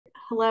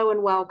Hello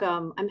and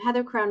welcome. I'm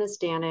Heather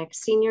Cronus-Danek,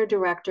 Senior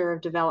Director of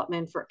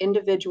Development for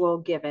Individual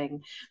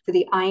Giving for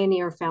the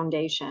Ioneer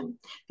Foundation.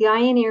 The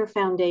Ioneer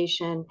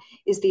Foundation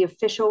is the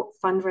official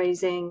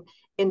fundraising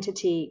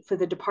entity for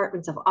the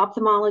Departments of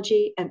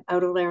Ophthalmology and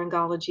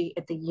Otolaryngology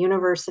at the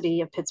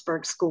University of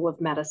Pittsburgh School of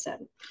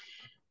Medicine.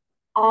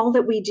 All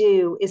that we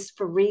do is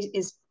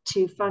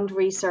to fund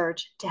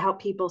research to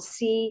help people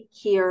see,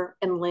 hear,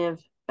 and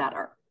live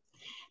better.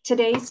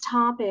 Today's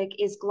topic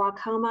is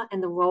glaucoma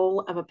and the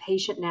role of a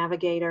patient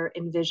navigator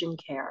in vision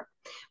care.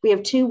 We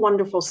have two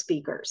wonderful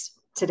speakers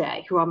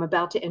today who I'm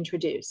about to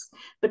introduce.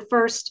 But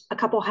first, a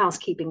couple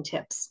housekeeping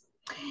tips.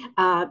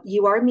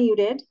 You are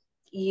muted.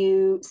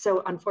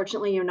 So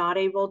unfortunately, you're not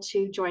able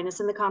to join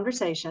us in the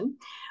conversation,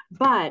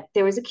 but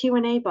there is a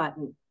Q&A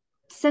button.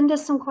 Send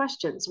us some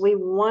questions. We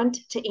want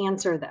to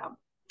answer them.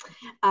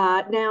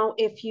 Now,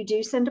 if you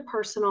do send a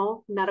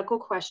personal medical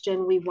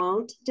question, we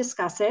won't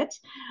discuss it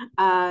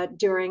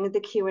during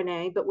the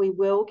Q&A, but we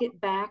will get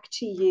back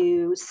to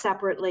you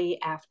separately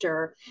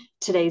after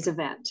today's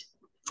event.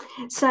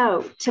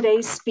 So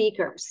today's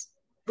speakers,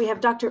 we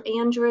have Dr.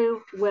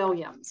 Andrew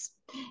Williams.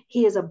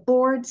 He is a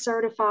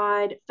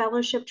board-certified,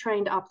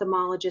 fellowship-trained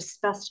ophthalmologist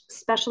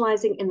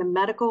specializing in the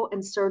medical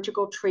and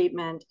surgical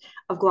treatment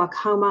of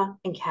glaucoma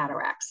and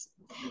cataracts.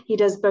 He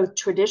does both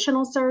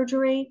traditional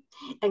surgery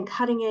and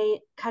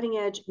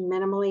cutting-edge,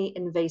 minimally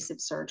invasive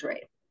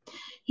surgery.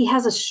 He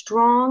has a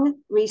strong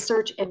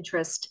research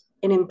interest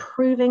in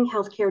improving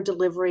healthcare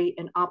delivery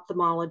in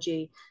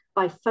ophthalmology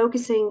by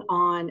focusing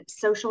on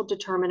social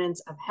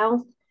determinants of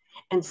health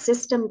and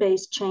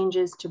system-based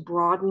changes to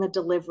broaden the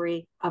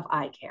delivery of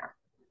eye care.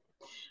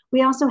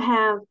 We also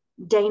have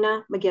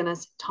Dana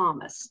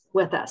McGinnis-Thomas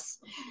with us.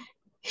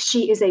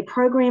 She is a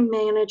program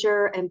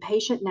manager and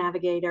patient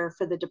navigator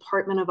for the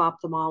Department of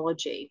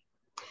Ophthalmology.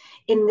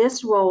 In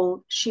this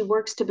role, she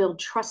works to build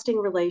trusting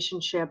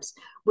relationships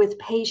with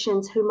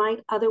patients who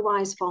might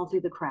otherwise fall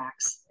through the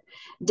cracks.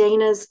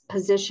 Dana's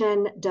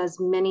position does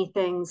many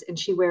things and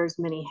she wears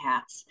many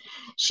hats.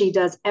 She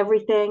does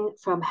everything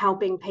from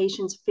helping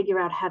patients figure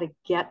out how to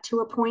get to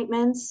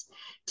appointments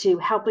to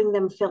helping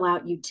them fill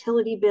out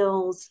utility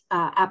bills,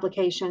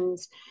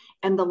 applications,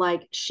 and the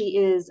like. She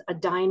is a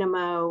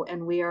dynamo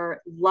and we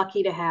are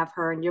lucky to have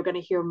her, and you're going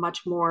to hear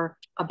much more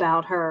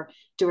about her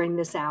during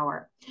this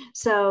hour.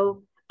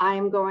 So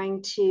I'm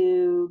going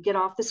to get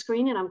off the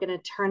screen and I'm going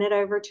to turn it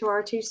over to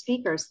our two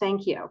speakers.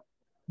 Thank you.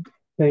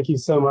 Thank you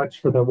so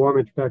much for the warm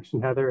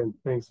introduction, Heather, and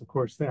thanks, of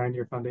course, to the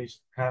Ioneer Foundation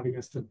for having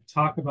us to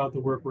talk about the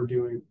work we're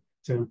doing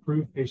to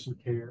improve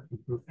patient care,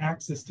 improve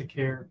access to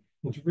care,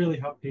 and to really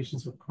help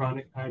patients with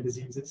chronic eye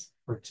diseases,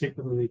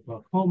 particularly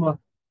glaucoma,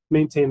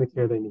 maintain the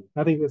care they need.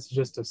 I think this is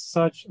just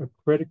such a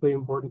critically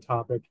important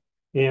topic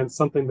and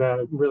something that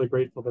I'm really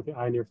grateful that the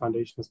Ioneer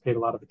Foundation has paid a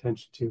lot of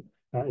attention to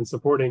in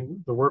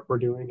supporting the work we're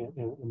doing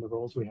and the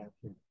roles we have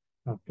here.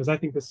 Because I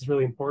think this is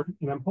really important,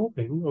 and I'm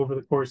hoping over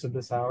the course of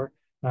this hour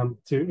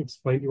to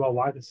explain to you all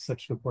why this is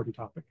such an important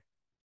topic.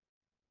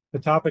 The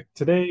topic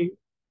today,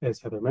 as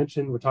Heather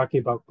mentioned, we're talking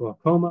about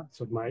glaucoma,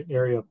 so my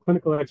area of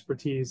clinical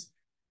expertise,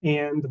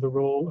 and the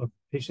role of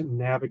patient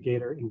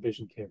navigator in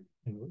vision care.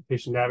 And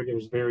patient navigator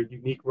is a very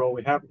unique role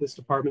we have at this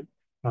department,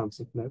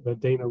 something that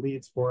Dana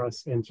leads for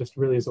us, and just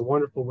really is a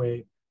wonderful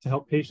way to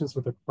help patients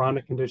with a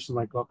chronic condition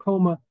like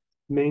glaucoma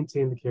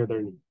maintain the care they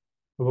need.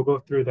 And we'll go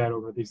through that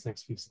over these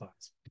next few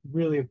slides.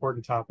 Really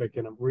important topic,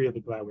 and I'm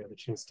really glad we have a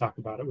chance to talk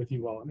about it with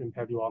you all and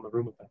have you all in the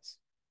room with us.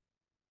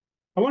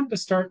 I wanted to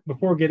start,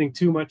 before getting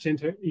too much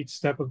into each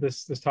step of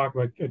this talk,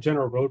 about a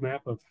general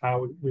roadmap of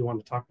how we want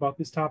to talk about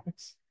these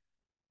topics.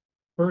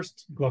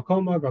 First,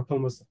 glaucoma.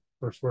 Glaucoma is the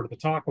first word of the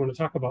talk. I want to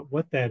talk about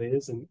what that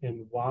is and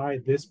why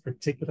this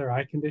particular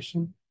eye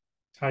condition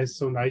ties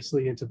so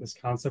nicely into this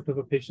concept of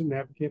a patient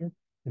navigator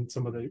and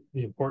some of the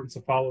importance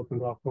of follow-up in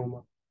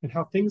glaucoma, and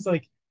how things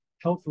like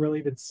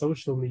health-related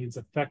social needs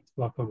affect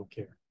glaucoma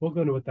care. We'll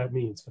go into what that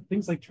means. But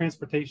things like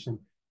transportation,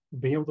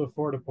 being able to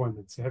afford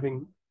appointments,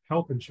 having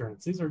health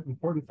insurance, these are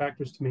important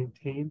factors to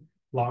maintain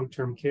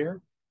long-term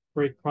care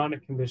for a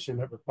chronic condition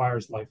that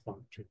requires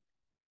lifelong treatment.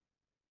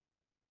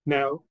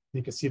 Now,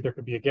 you can see there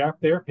could be a gap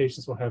there.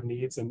 Patients will have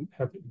needs and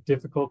have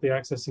difficulty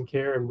accessing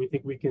care, and we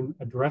think we can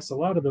address a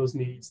lot of those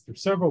needs through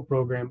several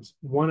programs.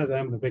 One of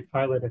them, the big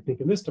highlight, I think,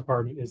 in this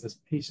department is this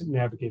patient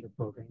navigator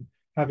program,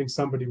 having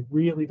somebody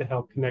really to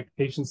help connect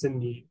patients in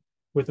need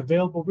with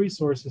available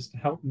resources to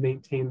help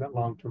maintain that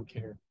long-term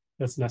care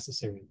that's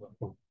necessary in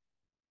glaucoma.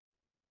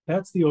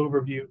 That's the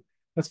overview.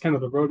 That's kind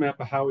of the roadmap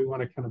of how we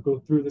want to kind of go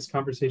through this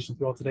conversation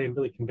throughout today and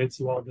really convince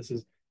you all this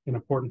is an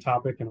important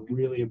topic and a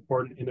really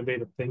important,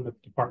 innovative thing that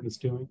the department's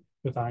doing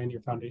with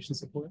Ioneer Foundation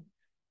support.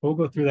 We'll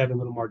go through that in a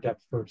little more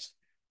depth first.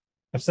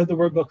 I've said the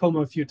word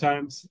glaucoma a few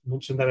times. I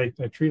mentioned that I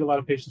treat a lot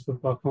of patients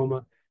with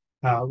glaucoma.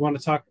 I want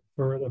to talk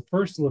for the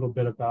first little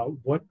bit about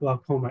what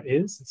glaucoma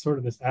is. It's sort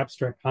of this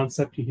abstract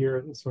concept you hear.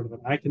 It's sort of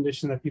an eye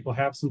condition that people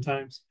have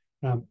sometimes.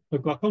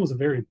 But glaucoma is a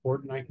very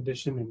important eye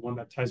condition and one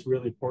that ties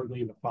really importantly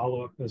into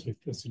follow-up, as we've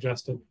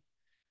suggested.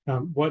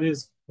 What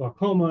is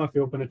glaucoma? If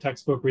you open a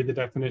textbook, read the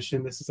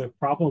definition. This is a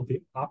problem of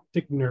the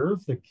optic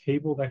nerve, the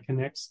cable that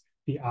connects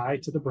the eye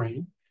to the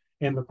brain.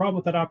 And the problem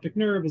with that optic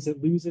nerve is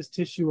it loses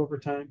tissue over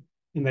time,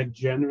 and that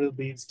generally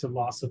leads to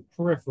loss of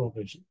peripheral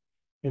vision.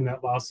 And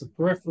that loss of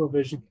peripheral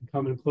vision can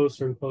come in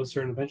closer and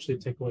closer and eventually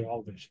take away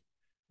all vision.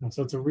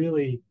 So it's a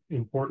really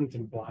important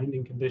and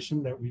blinding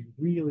condition that we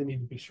really need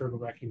to be sure to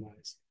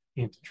recognize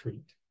and to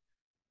treat.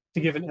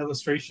 To give an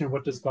illustration of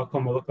what does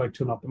glaucoma look like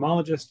to an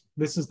ophthalmologist,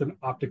 this is the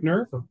optic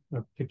nerve,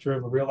 a picture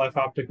of a real-life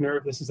optic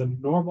nerve. This is a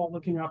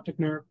normal-looking optic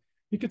nerve.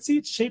 You can see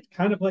it's shaped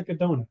kind of like a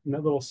donut. And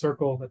that little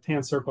circle, the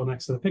tan circle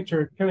next to the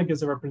picture, kind of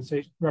gives a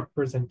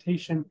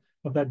representation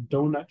of that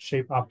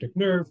donut-shaped optic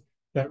nerve,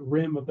 that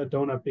rim of the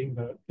donut being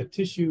the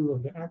tissue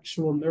of the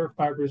actual nerve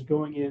fibers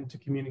going in to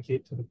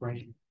communicate to the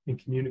brain and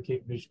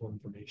communicate visual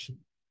information.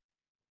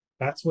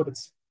 That's what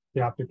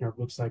the optic nerve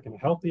looks like in a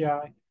healthy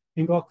eye.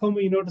 In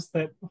glaucoma, you notice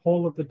that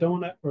hole of the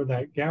donut or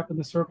that gap in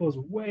the circle is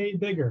way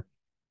bigger.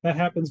 That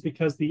happens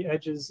because the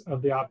edges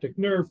of the optic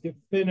nerve get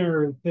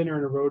thinner and thinner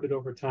and eroded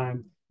over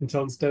time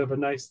until instead of a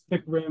nice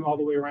thick rim all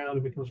the way around,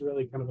 it becomes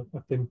really kind of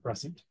a thin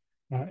crescent.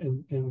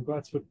 And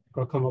that's what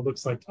glaucoma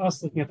looks like to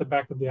us, looking at the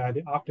back of the eye,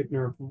 the optic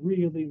nerve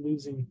really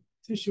losing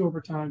tissue over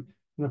time.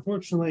 And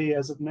unfortunately,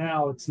 as of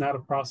now, it's not a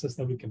process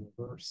that we can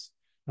reverse.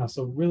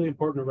 So really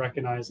important to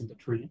recognize and to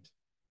treat.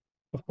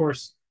 Of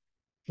course,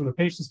 from the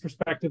patient's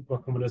perspective,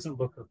 glaucoma doesn't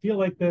look or feel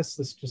like this.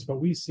 This is just what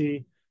we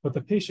see. What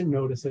the patient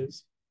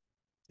notices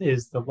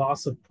is the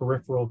loss of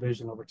peripheral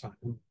vision over time.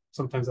 And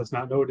sometimes that's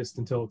not noticed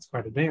until it's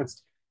quite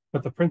advanced.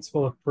 But the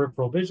principle of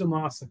peripheral vision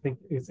loss, I think,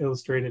 is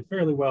illustrated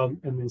fairly well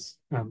in this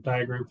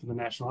diagram from the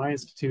National Eye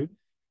Institute.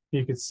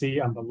 You can see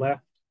on the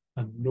left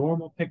a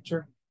normal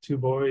picture, 2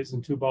 boys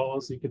and 2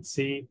 balls. You could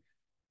see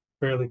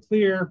fairly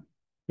clear,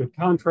 good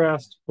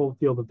contrast, full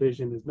field of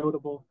vision is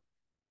notable.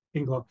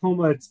 In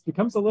glaucoma, it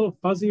becomes a little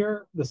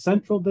fuzzier. The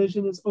central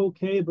vision is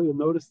okay, but you'll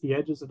notice the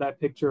edges of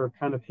that picture are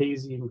kind of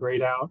hazy and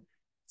grayed out.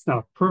 It's not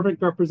a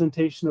perfect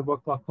representation of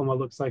what glaucoma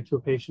looks like to a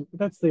patient, but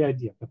that's the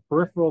idea. The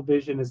peripheral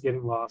vision is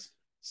getting lost.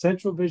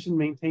 Central vision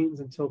maintains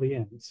until the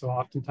end. So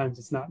oftentimes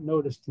it's not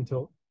noticed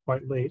until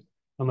quite late,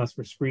 unless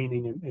we're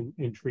screening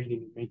and treating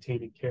and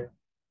maintaining care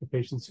for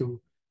patients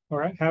who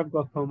have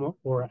glaucoma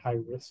or at high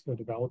risk of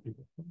developing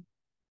glaucoma.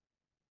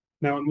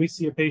 Now, when we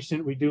see a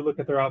patient, we do look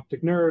at their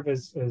optic nerve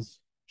as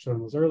shown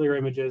in those earlier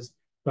images,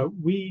 but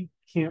we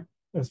can't,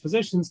 as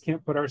physicians,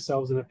 can't put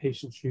ourselves in a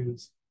patient's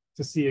shoes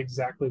to see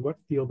exactly what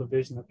field of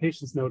vision the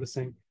patient's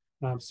noticing.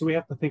 So we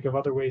have to think of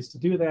other ways to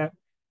do that.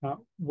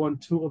 One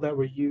tool that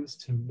we use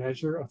to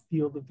measure a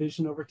field of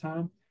vision over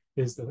time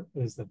is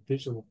the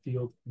visual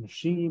field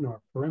machine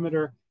or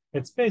perimeter.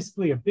 It's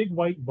basically a big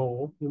white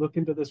bowl. You look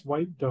into this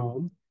white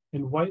dome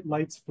and white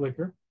lights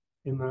flicker,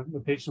 and the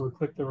patient would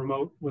click the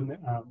remote when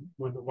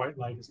the white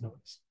light is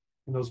noticed.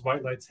 And those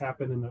white lights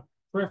happen in the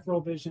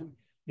peripheral vision,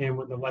 and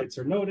when the lights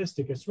are noticed,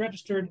 it gets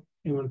registered,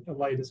 and when the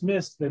light is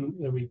missed, then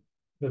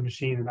the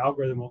machine and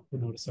algorithm will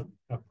notice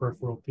a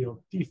peripheral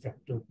field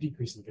defect or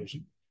decrease in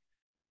vision.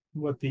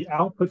 What the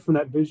output from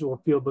that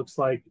visual field looks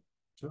like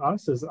to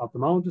us as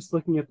ophthalmologists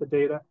looking at the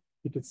data,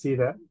 you can see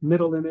that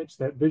middle image,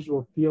 that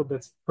visual field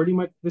that's pretty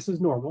much, this is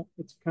normal.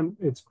 It's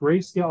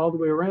grayscale all the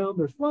way around.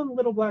 There's one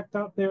little black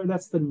dot there.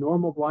 That's the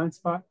normal blind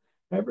spot.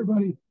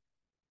 Everybody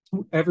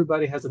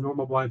has a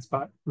normal blind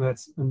spot.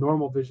 That's a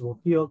normal visual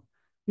field.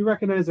 You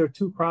recognize there are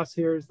 2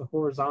 crosshairs, the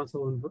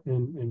horizontal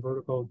and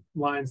vertical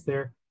lines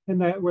there, and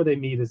that where they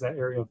meet is that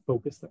area of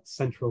focus, that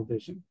central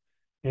vision.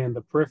 And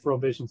the peripheral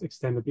visions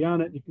extended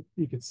beyond it.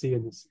 You could see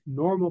in this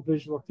normal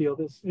visual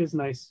field is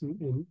nice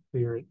and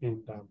clear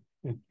and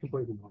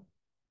completely normal.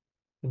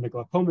 In the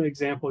glaucoma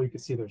example, you can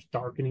see there's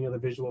darkening of the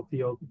visual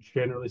field,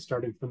 generally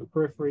starting from the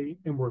periphery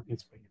and working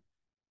its way in.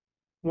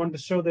 I wanted to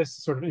show this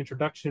sort of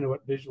introduction to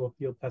what visual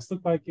field tests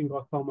look like in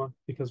glaucoma,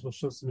 because we'll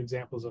show some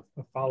examples of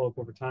follow-up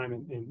over time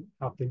and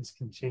how things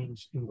can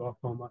change in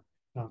glaucoma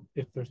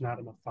if there's not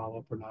enough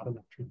follow-up or not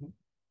enough treatment.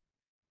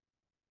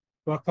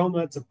 Glaucoma,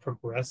 it's a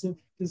progressive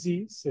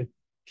disease. It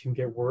can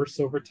get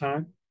worse over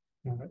time.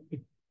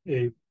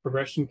 A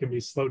progression can be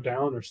slowed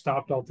down or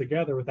stopped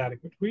altogether with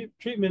adequate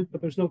treatment,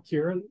 but there's no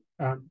cure.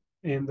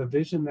 And the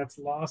vision that's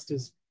lost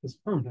is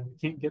permanent.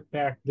 You can't get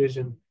back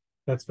vision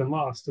that's been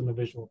lost in the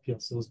visual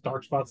field. So those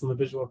dark spots in the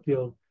visual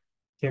field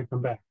can't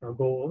come back. Our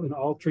goal in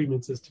all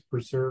treatments is to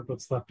preserve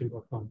what's left in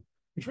glaucoma,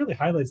 which really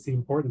highlights the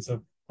importance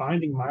of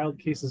finding mild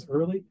cases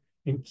early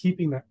and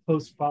keeping that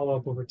close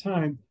follow-up over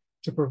time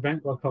to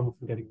prevent glaucoma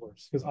from getting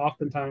worse. Because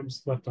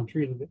oftentimes, left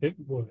untreated, it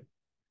would.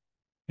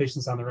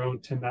 Patients on their own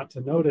tend not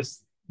to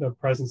notice the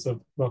presence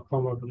of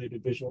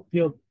glaucoma-related visual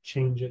field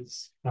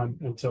changes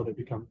until they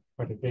become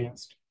quite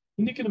advanced.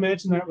 And you can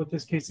imagine that with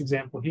this case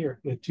example here,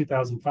 the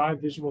 2005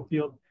 visual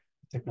field.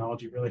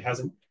 Technology really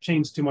hasn't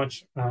changed too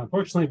much,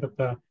 unfortunately, but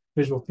the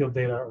visual field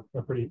data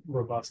are pretty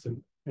robust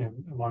and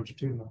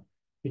longitudinal.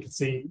 You can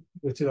see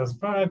the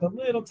 2005, a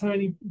little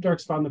tiny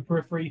dark spot in the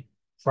periphery,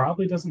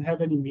 probably doesn't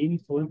have any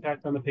meaningful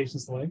impact on the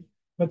patient's life,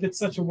 but it's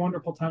such a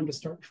wonderful time to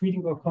start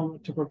treating glaucoma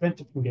to prevent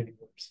it from getting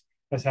worse.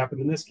 as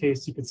happened in this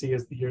case, you can see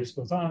as the years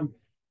goes on,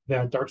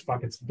 that dark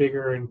spot gets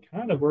bigger and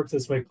kind of works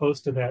its way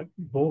close to that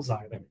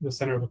bullseye, the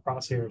center of the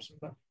crosshairs, or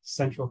the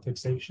central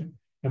fixation.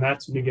 And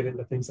that's when you get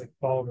into things like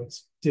fall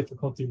risk,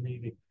 difficulty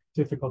reading,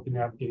 difficulty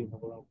navigating the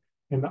world.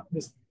 And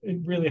it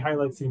really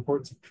highlights the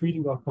importance of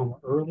treating glaucoma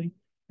early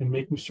and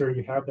making sure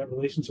you have that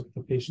relationship with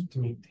the patient to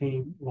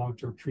maintain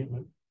long-term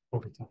treatment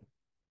over time.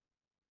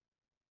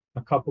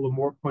 A couple of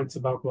more points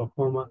about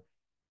glaucoma.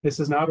 This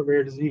is not a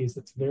rare disease.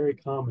 It's very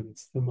common.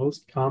 It's the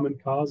most common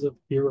cause of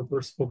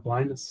irreversible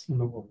blindness in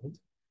the world.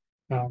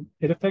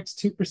 It affects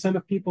 2%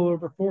 of people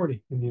over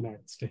 40 in the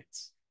United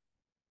States.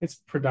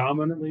 It's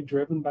predominantly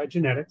driven by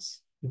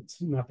genetics.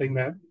 It's nothing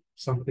that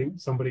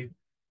somebody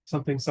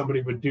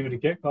would do to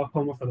get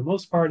glaucoma. For the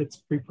most part, it's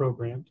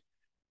pre-programmed.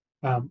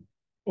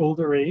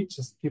 Older age,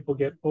 as people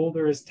get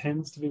older,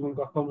 tends to be when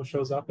glaucoma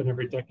shows up, and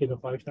every decade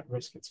of life, that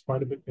risk gets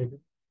quite a bit bigger.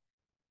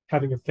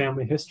 Having a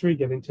family history,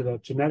 getting to the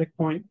genetic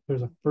point,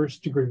 there's a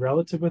first-degree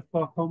relative with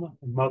glaucoma,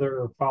 a mother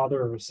or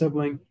father or a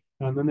sibling,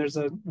 and then there's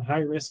a high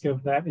risk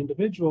of that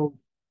individual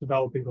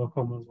developing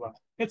glaucoma as well.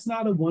 It's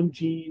not a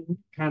one-gene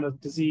kind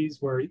of disease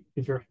where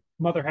if your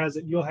mother has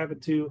it, you'll have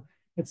it too.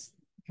 It's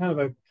kind of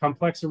a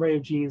complex array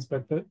of genes,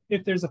 but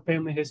if there's a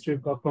family history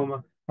of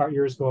glaucoma, our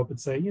ears go up and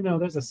say,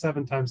 there's a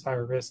 7 times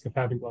higher risk of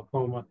having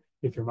glaucoma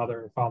if your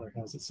mother or father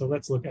has it. So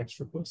let's look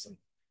extra closely.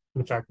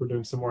 In fact, we're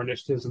doing some more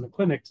initiatives in the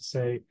clinic to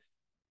say,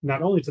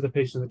 not only to the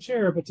patient in the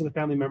chair, but to the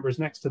family members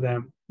next to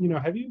them,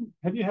 have you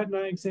had an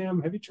eye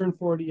exam? Have you turned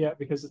 40 yet?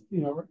 Because,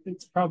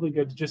 it's probably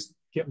good to just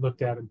get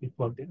looked at and be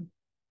plugged in.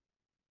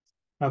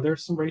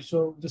 There's some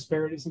racial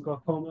disparities in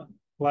glaucoma.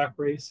 Black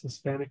race,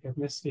 Hispanic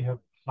ethnicity have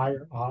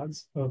higher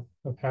odds of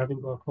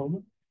having glaucoma.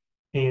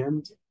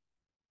 And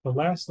the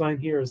last line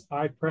here is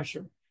eye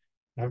pressure.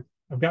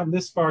 I've gotten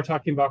this far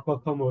talking about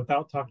glaucoma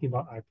without talking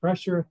about eye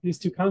pressure. These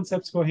two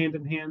concepts go hand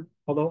in hand,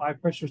 although eye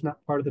pressure is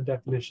not part of the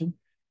definition.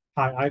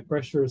 High eye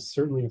pressure is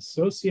certainly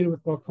associated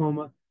with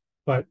glaucoma,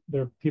 but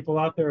there are people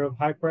out there of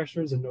high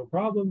pressures and no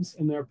problems,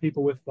 and there are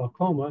people with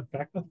glaucoma. In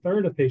fact, a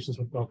third of patients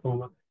with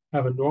glaucoma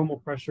have a normal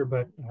pressure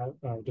but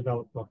have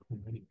developed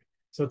glaucoma anyway.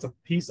 So it's a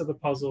piece of the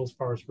puzzle as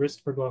far as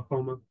risk for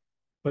glaucoma,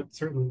 but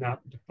certainly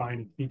not a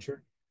defining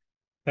feature.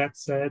 That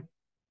said,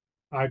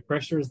 eye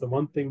pressure is the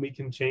one thing we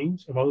can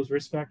change of all those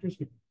risk factors.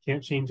 We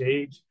can't change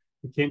age,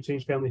 we can't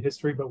change family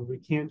history, but what we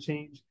can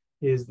change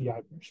is the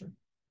eye pressure.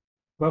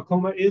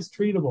 Glaucoma is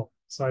treatable,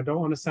 so I don't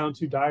want to sound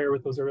too dire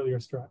with those earlier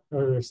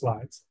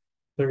slides.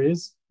 There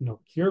is no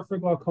cure for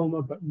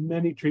glaucoma, but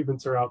many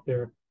treatments are out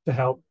there to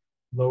help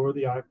lower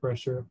the eye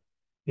pressure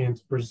and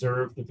to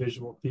preserve the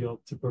visual field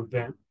to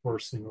prevent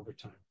worsening over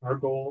time. Our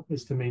goal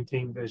is to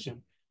maintain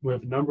vision. We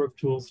have a number of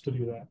tools to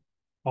do that,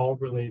 all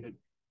related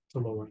to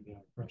lowering the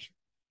eye pressure.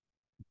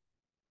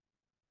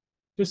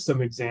 Just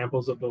some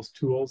examples of those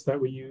tools that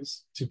we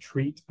use to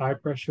treat eye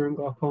pressure in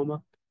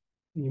glaucoma.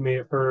 You may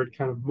have heard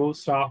kind of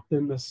most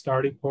often the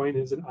starting point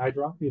is an eye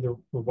drop, either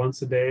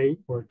once a day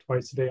or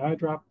twice a day eye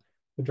drop.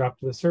 The drop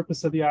to the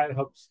surface of the eye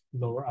helps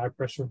lower eye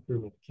pressure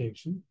through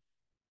medication.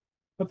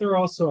 But there are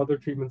also other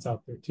treatments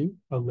out there too.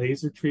 A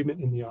laser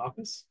treatment in the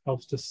office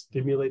helps to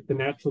stimulate the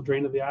natural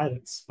drain of the eye,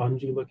 that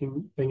spongy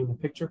looking thing in the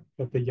picture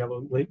that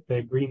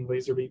the green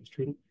laser beam is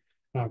treating.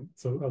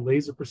 So a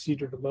laser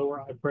procedure to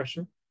lower eye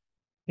pressure.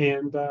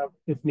 And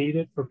if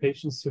needed, for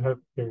patients who have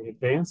very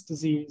advanced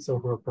disease or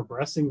who are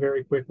progressing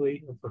very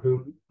quickly, or for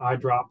whom eye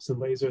drops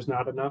and lasers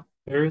not enough,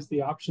 there is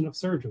the option of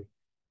surgery,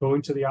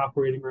 going to the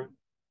operating room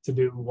to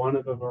do one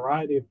of a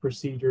variety of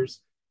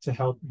procedures to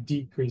help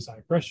decrease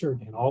eye pressure.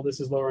 Again, all this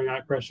is lowering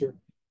eye pressure.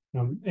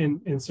 And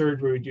in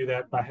surgery, we do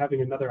that by having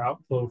another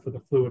outflow for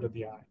the fluid of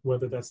the eye,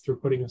 whether that's through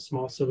putting a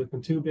small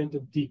silicone tube in to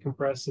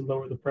decompress and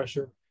lower the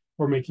pressure,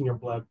 or making a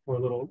bleb or a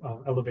little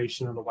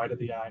elevation of the white of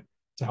the eye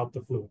to help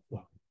the fluid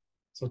flow.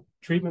 So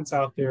treatments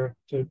out there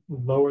to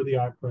lower the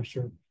eye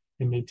pressure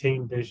and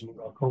maintain vision in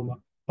glaucoma.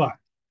 But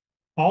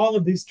all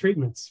of these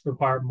treatments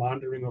require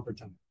monitoring over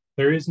time.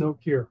 There is no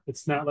cure.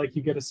 It's not like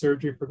you get a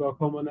surgery for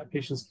glaucoma and that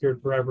patient's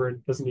cured forever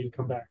and doesn't need to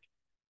come back.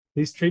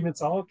 These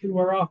treatments all can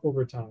wear off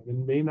over time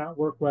and may not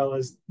work well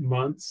as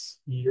months,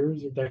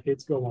 years, or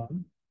decades go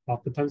on.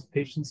 Oftentimes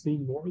patients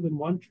need more than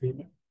one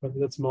treatment, whether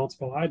that's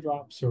multiple eye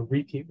drops or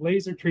repeat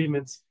laser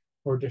treatments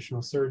or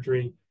additional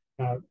surgery.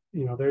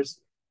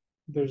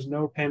 There's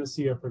no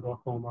panacea for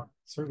glaucoma,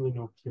 certainly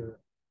no cure.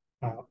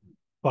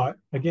 But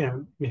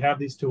again, we have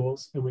these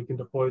tools and we can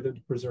deploy them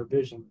to preserve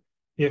vision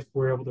if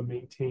we're able to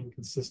maintain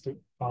consistent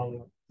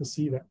follow-up to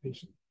see that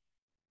patient.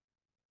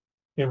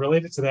 And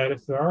related to that,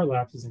 if there are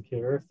lapses in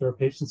care, if there are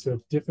patients who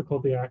have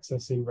difficulty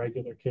accessing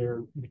regular care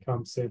and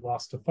become, say,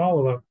 lost to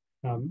follow-up,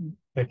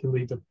 that can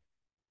lead to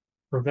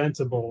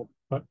preventable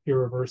but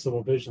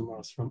irreversible vision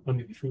loss from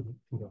undue treatment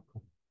in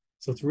glaucoma.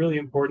 So it's really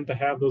important to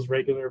have those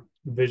regular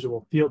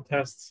visual field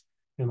tests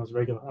and those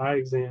regular eye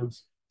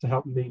exams to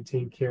help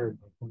maintain care in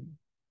glaucoma.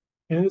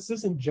 And this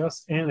isn't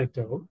just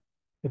anecdote.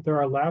 If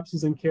there are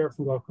lapses in care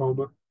from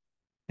glaucoma,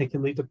 it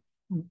can lead to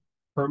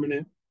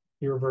permanent,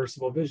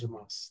 irreversible vision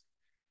loss.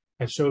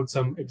 I showed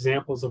some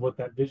examples of what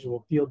that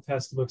visual field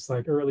test looks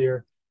like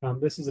earlier.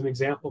 This is an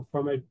example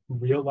from a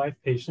real-life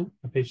patient,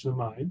 a patient of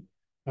mine,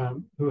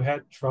 who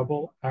had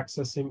trouble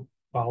accessing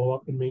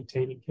follow-up and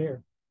maintaining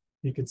care.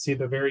 You can see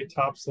the very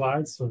top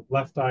slides, so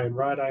left eye and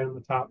right eye on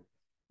the top.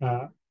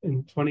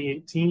 In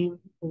 2018,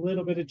 a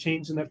little bit of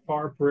change in that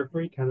far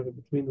periphery, kind of in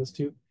between those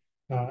two.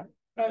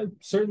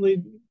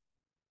 Certainly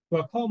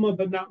glaucoma,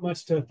 but not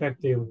much to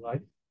affect daily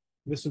life.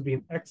 This would be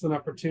an excellent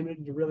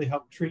opportunity to really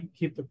help treat,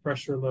 keep the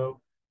pressure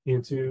low,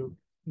 and to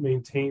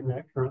maintain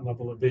that current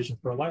level of vision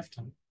for a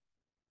lifetime.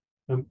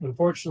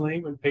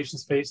 Unfortunately, when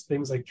patients face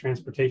things like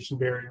transportation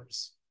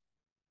barriers,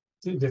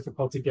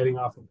 difficulty getting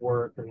off of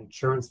work, or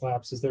insurance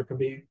lapses, there can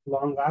be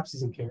long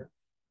lapses in care.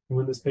 And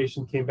when this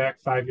patient came back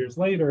 5 years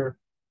later,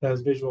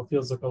 those visual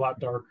fields look a lot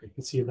darker. You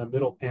can see in the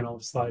middle panel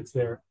of slides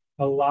there,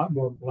 a lot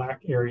more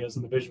black areas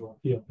in the visual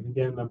field. And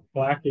again, the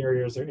black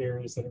areas are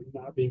areas that are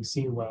not being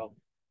seen well,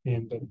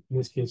 and in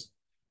this case,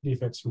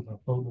 defects from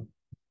glaucoma.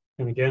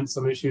 And again,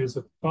 some issues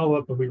with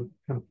follow-up, but we were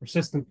kind of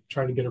persistent,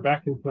 trying to get her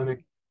back in the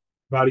clinic.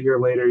 About a year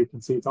later, you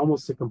can see it's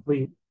almost a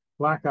complete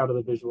blackout of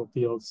the visual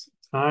fields,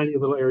 tiny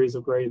little areas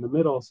of gray in the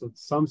middle, so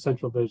it's some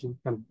central vision,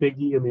 kind of big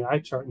E in the eye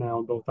chart now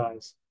in both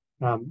eyes.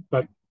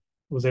 But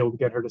was able to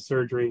get her to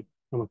surgery,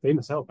 and with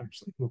famous help,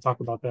 actually. We'll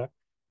talk about that.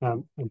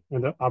 And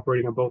ended up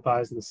operating on both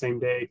eyes in the same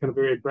day, kind of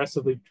very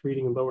aggressively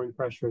treating and lowering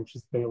pressure, and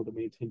she's been able to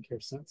maintain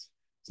care since.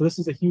 So this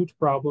is a huge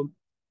problem.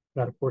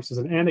 That, of course, is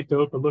an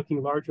anecdote, but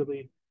looking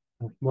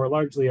more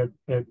largely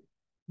at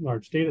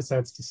large data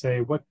sets to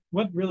say what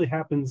really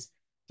happens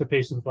to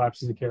patients with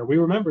lapses in care. We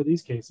remember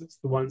these cases,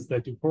 the ones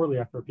that do poorly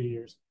after a few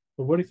years.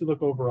 But what if you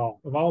look overall?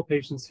 Of all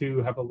patients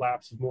who have a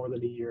lapse of more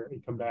than a year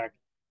and come back,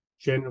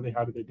 generally,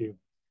 how do they do?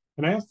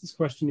 And I asked this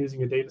question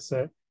using a data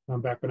set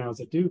back when I was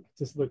at Duke,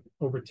 just look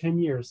over 10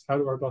 years, how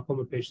do our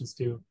glaucoma patients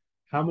do?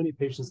 How many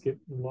patients get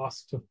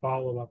lost to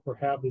follow-up or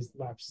have these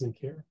lapses in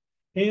care?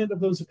 And of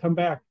those who come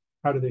back,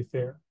 how do they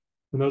fare?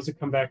 And those who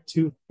come back,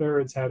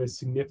 2/3 had a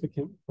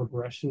significant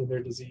progression of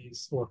their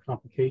disease or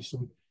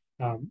complication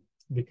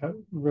because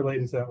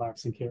related to that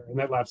lapse in care. And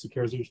that lapse in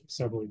care is usually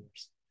several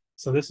years.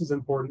 So this is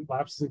important.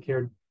 Lapses in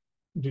care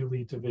do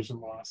lead to vision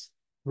loss.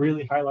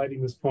 Really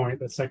highlighting this point,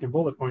 that second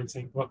bullet point,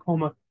 saying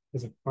glaucoma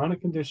is a chronic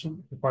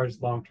condition,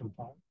 requires long-term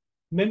follow-up.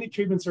 Many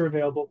treatments are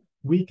available.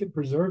 We can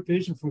preserve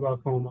vision from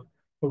glaucoma,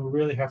 but we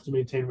really have to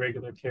maintain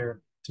regular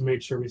care to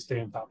make sure we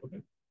stay on top of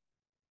it.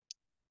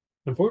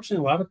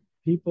 Unfortunately, a lot of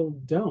people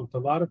don't. A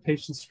lot of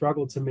patients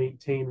struggle to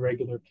maintain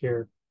regular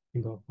care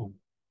in glaucoma.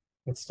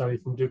 That study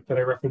from Duke that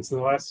I referenced in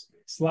the last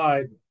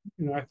slide,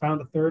 I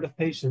found 1/3 of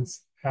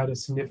patients had a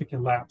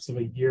significant lapse of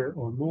a year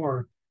or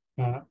more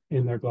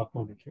in their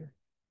glaucoma care.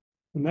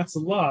 And that's a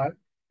lot.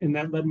 And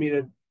that led me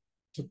to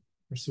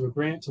pursue a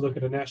grant to look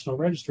at a national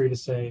registry to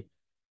say,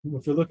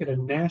 if we look at a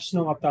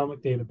national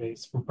ophthalmic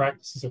database from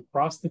practices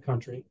across the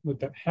country,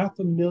 looked at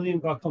 500,000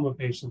 glaucoma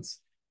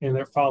patients and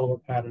their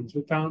follow-up patterns,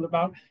 we found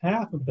about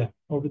half of them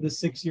over the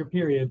 6-year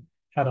period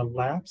had a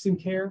lapse in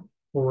care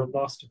or were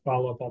lost to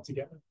follow-up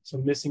altogether. So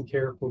missing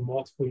care for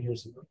multiple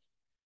years in a row.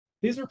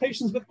 These are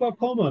patients with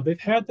glaucoma. They've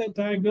had that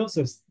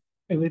diagnosis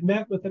and they've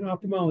met with an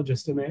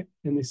ophthalmologist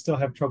and they still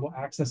have trouble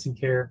accessing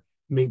care,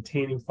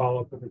 maintaining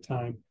follow-up over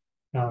time.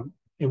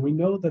 And we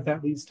know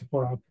that leads to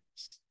poor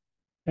outcomes.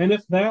 And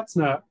if that's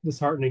not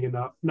disheartening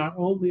enough, not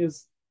only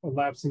is a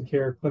lapse in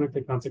care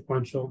clinically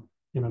consequential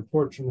and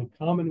unfortunately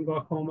common in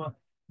glaucoma,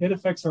 it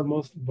affects our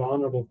most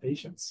vulnerable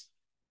patients.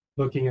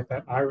 Looking at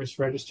that IRIS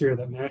registry or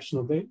that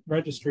national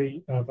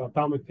registry of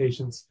ophthalmic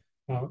patients,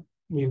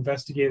 we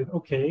investigated,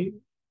 okay,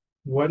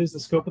 what is the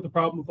scope of the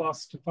problem of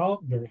loss to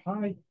follow-up? Very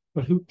high,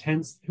 but who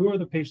are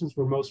the patients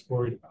we're most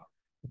worried about?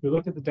 If we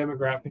look at the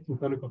demographic and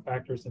clinical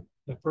factors at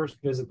the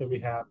first visit that we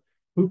have,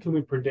 who can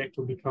we predict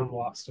will become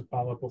lost to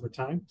follow-up over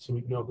time so we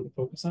know who to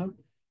focus on?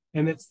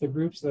 And it's the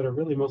groups that are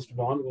really most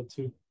vulnerable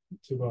to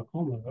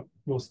glaucoma.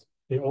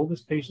 The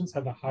oldest patients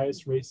have the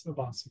highest rates of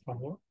loss to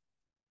follow-up.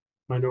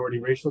 Minority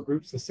racial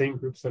groups, the same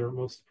groups that are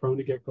most prone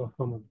to get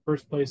glaucoma in the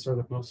first place, are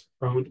the most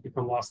prone to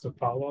become lost to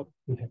follow-up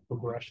and have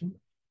progression.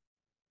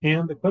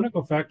 And the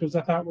clinical factors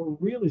I thought were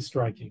really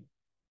striking.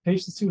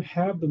 Patients who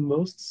have the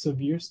most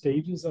severe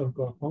stages of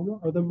glaucoma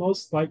are the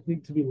most likely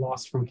to be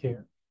lost from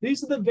care.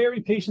 These are the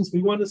very patients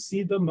we want to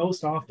see the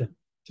most often,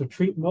 to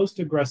treat most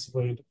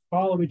aggressively and to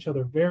follow each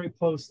other very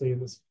closely in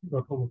this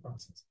glaucoma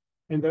process.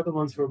 And they're the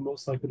ones who are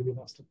most likely to be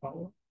lost to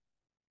follow-up.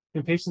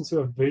 And patients who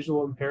have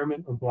visual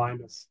impairment or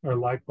blindness are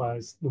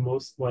likewise the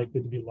most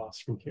likely to be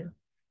lost from care.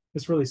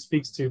 This really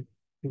speaks to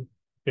the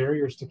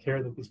barriers to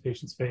care that these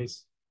patients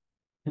face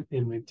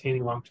in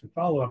maintaining long-term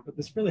follow-up, but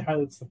this really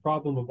highlights the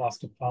problem of loss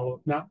to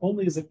follow-up. Not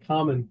only is it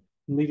common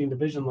in leading to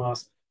vision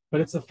loss,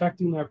 but it's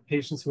affecting our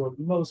patients who are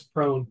most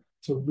prone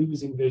to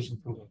losing vision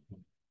from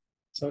glaucoma.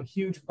 So a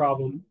huge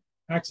problem.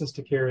 Access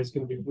to care is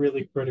going to be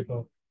really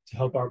critical to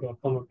help our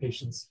glaucoma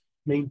patients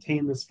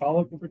maintain this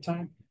follow-up over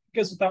time,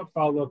 because without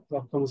follow-up,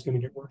 glaucoma is going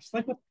to get worse.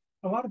 Like with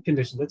a lot of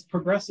conditions, it's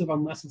progressive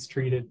unless it's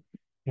treated.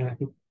 And I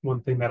think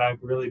one thing that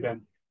I've really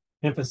been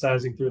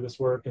emphasizing through this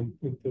work and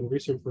through the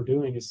research we're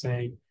doing is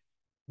saying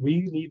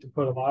we need to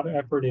put a lot of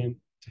effort in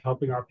to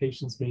helping our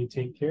patients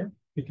maintain care,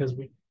 because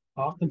we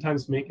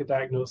oftentimes make a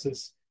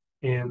diagnosis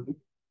and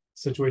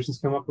situations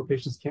come up where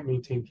patients can't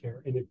maintain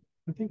care. And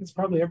I think it's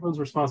probably everyone's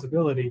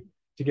responsibility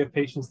to give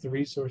patients the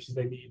resources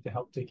they need to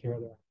help take care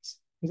of their eyes.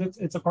 Because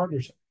it's a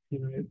partnership,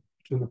 between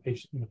the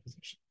patient and the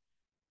physician.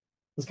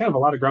 There's kind of a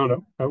lot of ground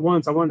at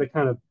once. I wanted to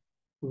kind of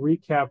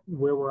recap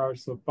where we are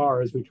so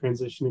far as we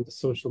transition into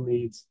social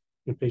needs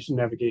and patient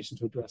navigation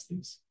to address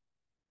these.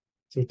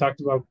 So we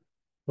talked about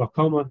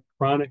glaucoma,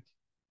 chronic,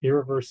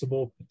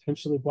 irreversible,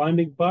 potentially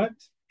blinding, but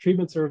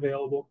treatments are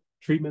available.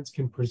 Treatments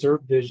can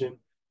preserve vision,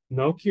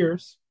 no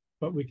cures,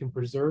 but we can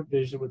preserve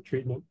vision with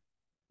treatment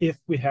if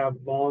we have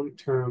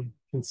long-term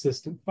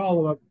consistent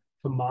follow-up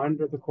to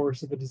monitor the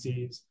course of the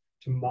disease,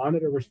 to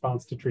monitor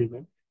response to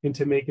treatment, and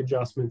to make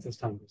adjustments as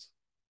time goes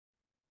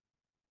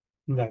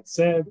on. That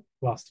said,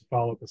 loss to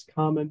follow-up is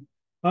common.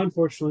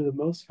 Unfortunately, the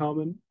most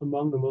common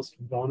among the most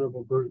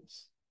vulnerable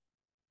groups.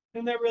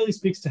 And that really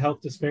speaks to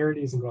health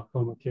disparities in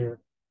glaucoma care,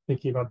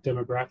 thinking about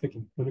demographic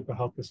and clinical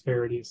health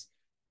disparities.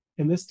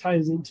 And this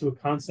ties into a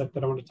concept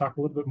that I want to talk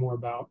a little bit more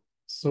about,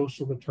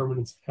 social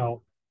determinants of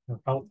health,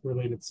 or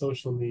health-related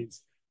social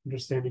needs,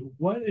 understanding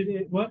what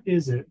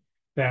is it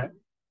that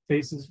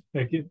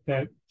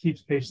that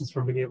keeps patients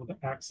from being able to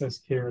access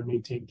care and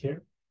maintain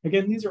care.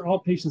 Again, these are all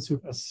patients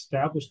who've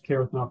established care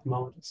with an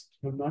ophthalmologist.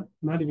 I'm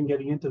not even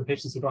getting into the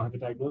patients who don't have a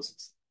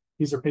diagnosis.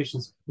 These are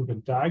patients who've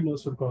been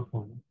diagnosed with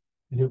glaucoma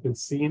and who've been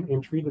seen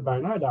and treated by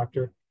an eye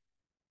doctor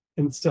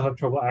and still have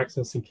trouble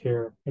accessing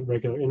care at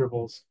regular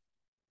intervals.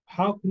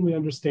 How can we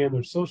understand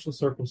their social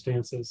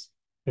circumstances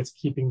that's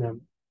keeping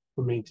them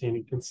from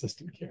maintaining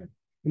consistent care?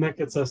 And that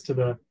gets us to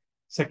the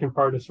second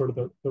part of sort of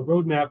the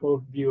roadmap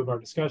overview of our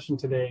discussion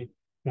today,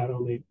 not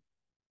only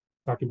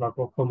talking about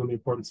glaucoma and the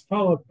importance of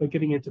follow-up, but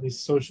getting into these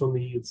social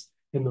needs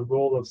and the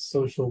role of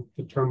social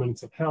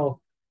determinants of health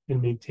in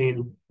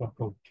maintaining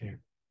glaucoma care.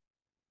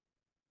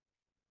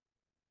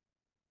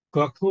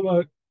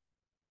 Glaucoma,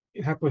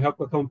 how can we help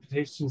glaucoma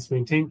patients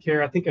maintain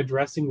care? I think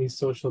addressing these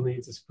social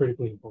needs is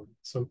critically important.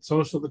 So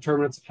social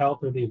determinants of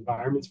health are the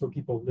environments where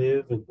people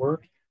live and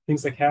work,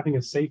 things like having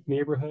a safe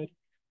neighborhood,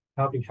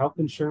 having health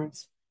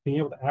insurance, being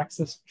able to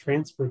access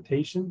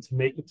transportation to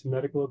make it to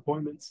medical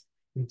appointments,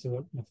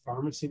 into the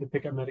pharmacy to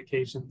pick up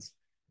medications.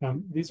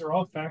 These are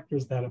all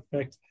factors that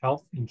affect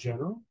health in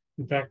general.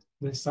 In fact,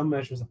 there's some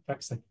measures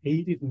affects like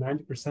 80 to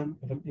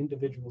 90% of an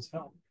individual's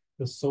health,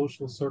 the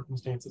social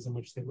circumstances in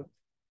which they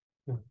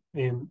live.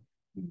 And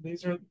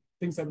these are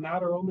things that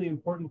not are only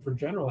important for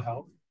general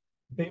health,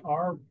 they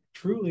are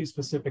truly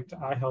specific to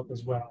eye health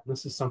as well.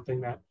 This is something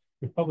that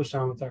we published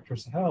on with Dr.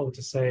 Sahel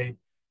to say,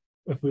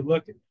 if we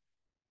look at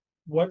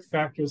what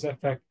factors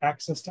affect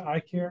access to eye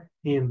care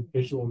and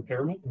visual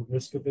impairment and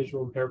risk of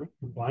visual impairment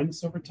and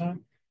blindness over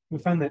time, we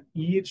find that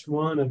each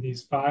one of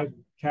these 5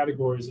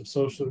 categories of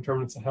social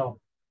determinants of health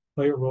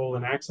play a role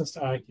in access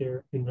to eye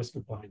care and risk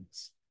of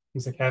blindness.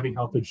 Things like having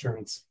health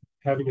insurance,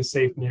 having a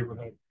safe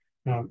neighborhood,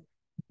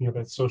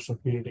 that social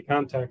community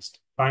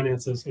context,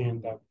 finances,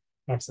 and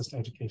access to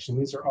education.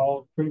 These are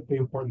all critically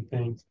important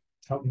things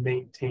to help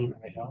maintain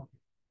eye health.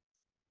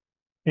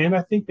 And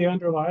I think they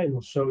underlie, and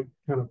we'll show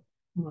kind of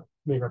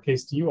make our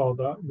case to you all,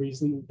 the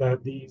reason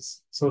that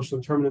these social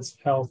determinants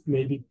of health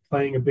may be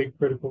playing a big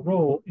critical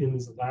role in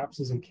these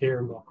lapses in care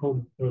and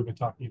glaucoma that we've been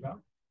talking about.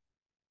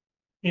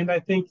 And I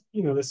think,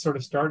 this sort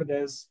of started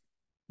as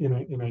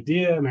an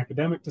idea, an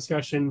academic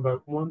discussion,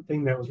 but one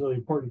thing that was really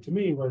important to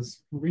me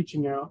was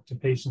reaching out to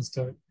patients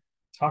to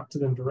talk to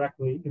them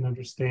directly and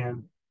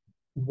understand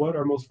what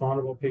our most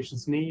vulnerable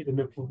patients need, and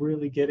if we're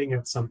really getting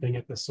at something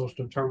at the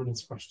social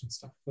determinants question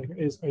stuff. Like,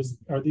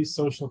 are these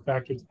social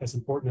factors as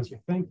important as we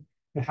think?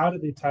 And how do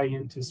they tie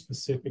into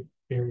specific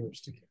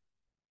barriers to care?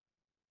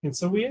 And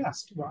so we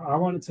asked, I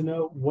wanted to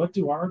know, what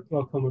do our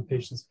glaucoma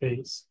patients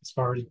face as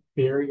far as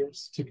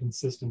barriers to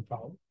consistent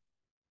follow-up?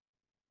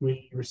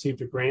 We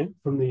received a grant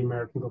from the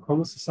American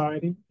Glaucoma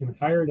Society and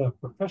hired a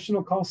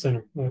professional call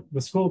center.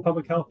 The School of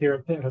Public Health here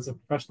at Pitt has a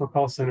professional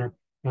call center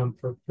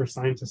for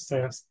scientists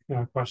to ask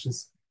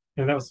questions.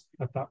 And that was,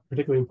 I thought,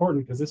 particularly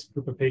important because this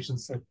group of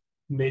patients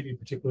may be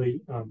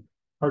particularly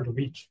hard to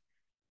reach.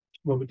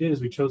 What we did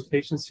is we chose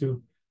patients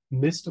who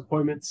missed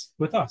appointments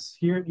with us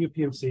here at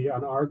UPMC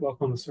on our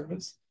glaucoma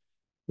service.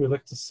 We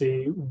looked to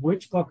see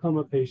which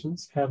glaucoma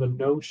patients have a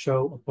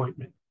no-show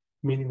appointment,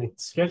 meaning they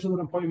scheduled an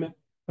appointment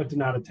but did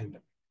not attend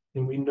it.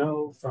 And we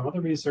know from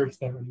other research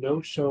that a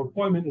no-show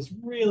appointment is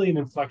really an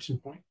inflection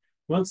point.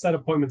 Once that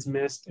appointment's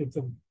missed, it's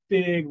a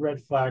big red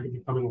flag of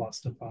becoming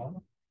lost to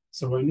follow.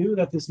 So I knew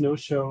that this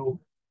no-show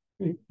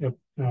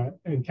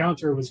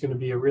encounter was going to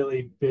be a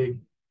really big,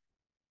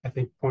 I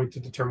think, point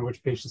to determine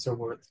which patients are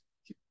worth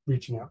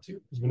reaching out to.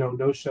 Because we know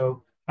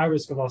no-show, high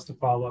risk of loss to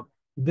follow-up.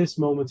 This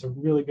moment's a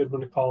really good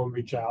one to call and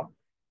reach out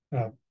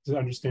to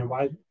understand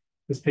why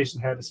this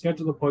patient had a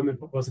scheduled appointment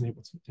but wasn't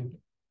able to attend it.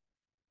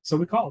 So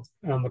we called.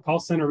 The call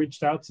center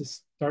reached out to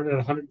start at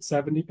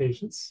 170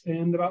 patients,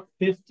 and about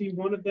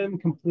 51 of them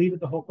completed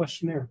the whole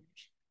questionnaire.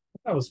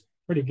 That was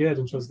pretty good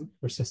and shows the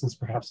persistence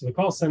perhaps of the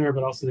call center,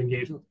 but also the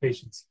engagement with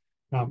patients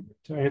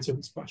to answer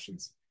these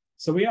questions.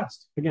 So we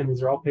asked, again,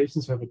 these are all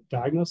patients who have a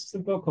diagnosis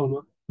of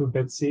glaucoma, who've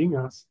been seeing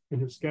us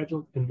and who've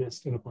scheduled and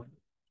missed an appointment.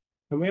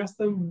 And we asked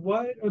them,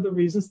 what are the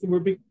reasons that we're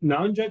being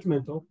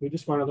non-judgmental? We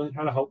just want to learn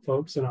how to help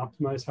folks and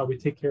optimize how we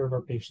take care of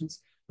our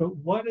patients. But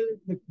what are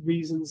the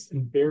reasons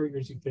and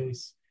barriers you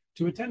face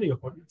to attending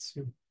appointments?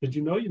 Did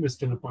you know you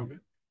missed an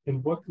appointment?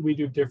 And what can we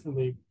do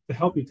differently to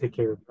help you take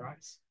care of your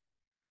eyes?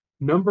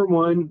 Number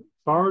one,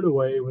 far and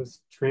away,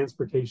 was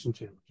transportation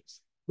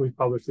challenges. We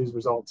published these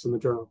results in the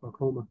Journal of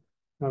Glaucoma.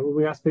 When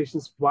we asked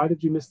patients, why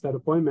did you miss that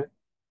appointment?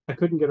 I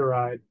couldn't get a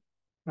ride.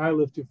 I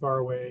live too far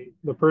away.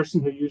 The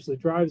person who usually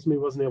drives me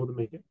wasn't able to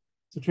make it.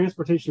 So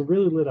transportation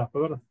really lit up.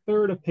 About a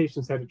third of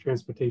patients had a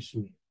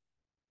transportation need.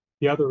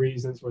 The other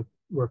reasons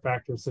were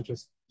factors such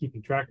as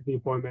keeping track of the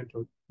appointment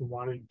or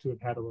wanting to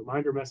have had a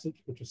reminder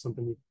message, which is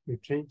something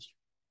we've changed.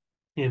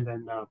 And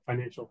then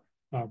financial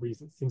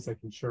reasons, things like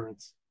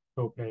insurance,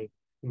 copay,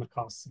 and the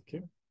costs of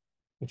care.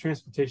 The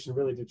transportation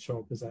really did show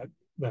up as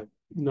that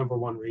number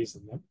one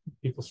reason that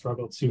people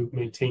struggle to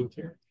maintain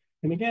care.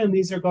 And again,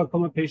 these are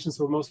glaucoma patients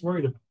we're most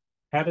worried about.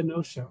 Had a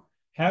no-show,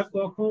 have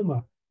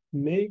glaucoma,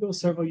 may go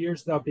several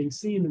years without being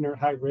seen, and are at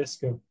high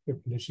risk of their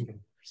condition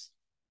getting worse.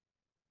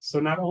 So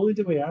not only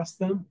did we ask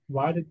them,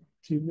 why did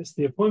you miss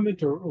the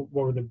appointment, or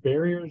what were the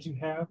barriers you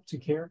have to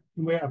care?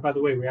 And by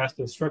the way, we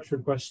asked a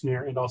structured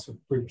questionnaire and also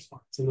free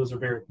response, and those are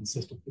very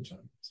consistent with each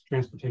other. So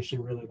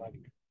transportation really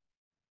lighting it.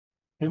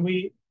 And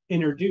we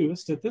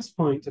introduced at this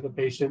point to the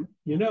patient,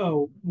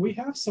 we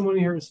have someone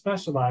here who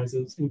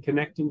specializes in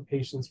connecting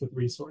patients with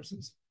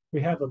resources.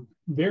 We have a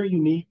very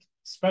unique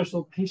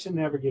special patient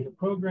navigator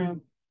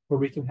program where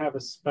we can have a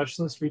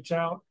specialist reach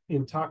out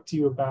and talk to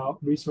you about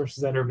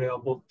resources that are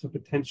available to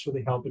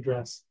potentially help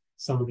address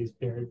some of these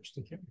barriers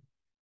to care.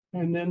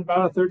 And then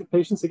about a third of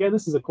patients, again,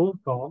 this is a cold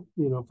call,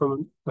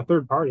 from a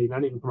third party,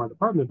 not even from our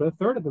department, but a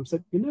third of them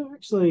said,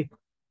 actually,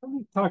 let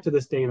me talk to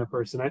this Dana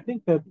person. I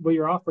think that what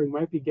you're offering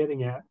might be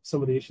getting at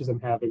some of the issues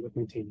I'm having with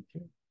maintaining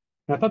care.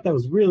 And I thought that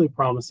was really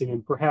promising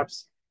and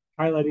perhaps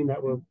highlighting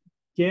that we're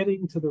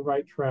getting to the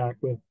right track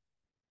with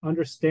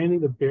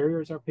understanding the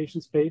barriers our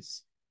patients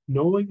face,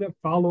 knowing that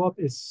follow-up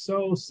is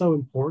so, so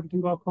important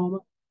in glaucoma,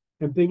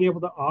 and being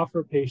able to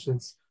offer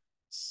patients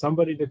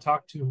somebody to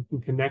talk to who can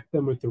connect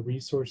them with the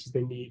resources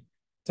they need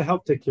to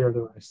help take care of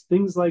their lives.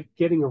 Things like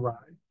getting a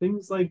ride,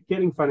 things like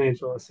getting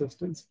financial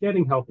assistance,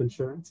 getting health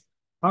insurance.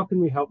 How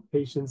can we help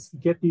patients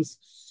get these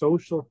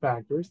social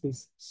factors,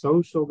 these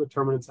social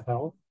determinants of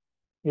health,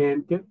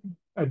 and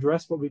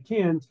address what we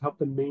can to help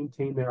them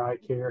maintain their eye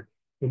care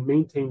and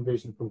maintain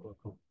vision from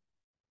glaucoma?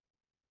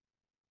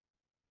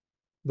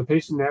 The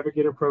patient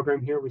navigator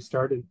program here, we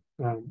started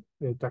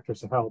Dr.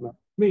 Sahel, not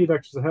me,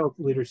 Dr. Sahel's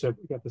leadership,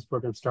 got this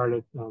program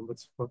started with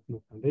support from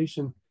the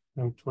foundation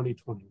in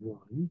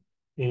 2021.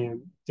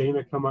 And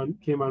Dana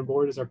came on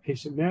board as our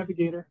patient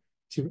navigator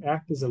to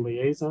act as a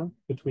liaison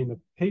between the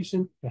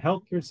patient, the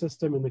healthcare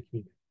system, and the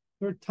community.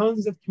 There are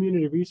tons of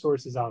community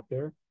resources out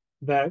there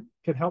that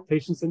can help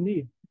patients in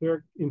need. There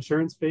are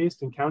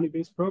insurance-based and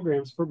county-based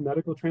programs for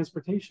medical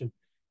transportation.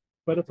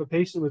 But if a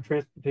patient with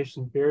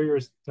transportation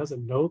barriers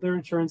doesn't know their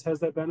insurance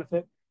has that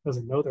benefit,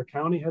 doesn't know their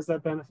county has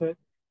that benefit,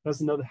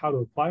 doesn't know how to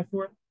apply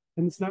for it,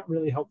 then it's not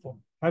really helpful.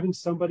 Having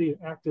somebody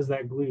act as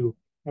that glue,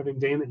 having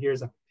Dana here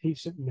as a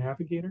patient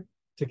navigator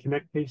to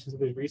connect patients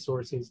with these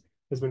resources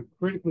has been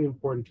critically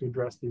important to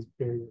address these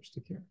barriers to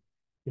care.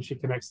 And she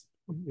connects,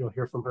 you'll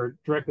hear from her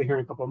directly here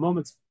in a couple of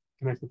moments,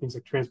 connects with things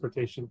like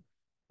transportation,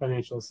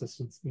 financial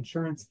assistance,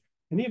 insurance,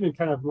 and even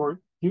kind of more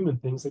human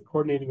things like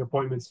coordinating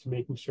appointments to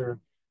making sure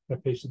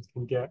that patients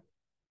can get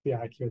the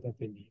eye care that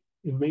they need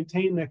and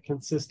maintain that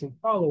consistent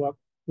follow-up,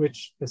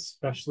 which,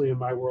 especially in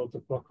my world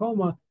of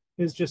glaucoma,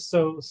 is just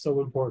so,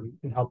 so important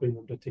in helping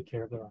them to take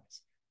care of their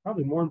eyes.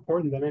 Probably more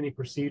important than any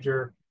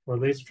procedure or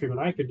laser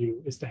treatment I could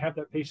do is to have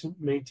that patient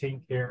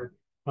maintain care,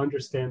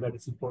 understand that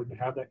it's important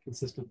to have that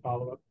consistent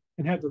follow-up,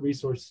 and have the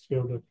resources to be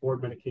able to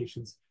afford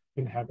medications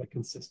and have that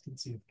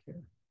consistency of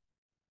care.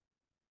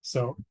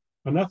 So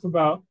enough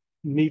about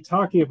me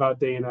talking about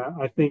Dana.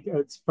 I think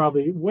it's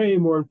probably way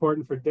more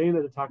important for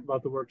Dana to talk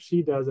about the work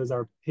she does as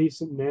our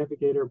patient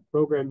navigator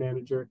program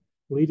manager,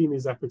 leading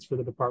these efforts for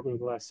the department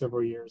over the last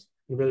several years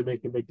and really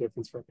making a big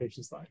difference for our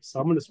patients' lives. So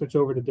I'm going to switch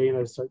over to Dana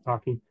to start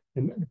talking,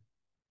 and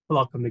we'll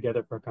all come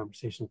together for a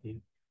conversation at the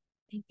end.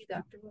 Thank you,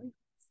 Dr. Williams.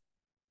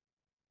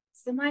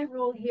 So my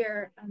role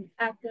here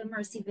at the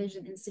Mercy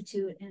Vision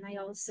Institute, and I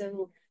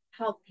also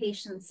help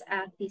patients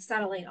at the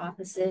satellite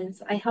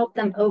offices. I help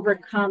them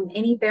overcome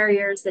any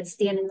barriers that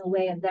stand in the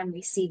way of them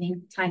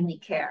receiving timely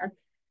care.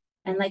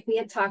 And like we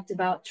had talked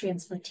about,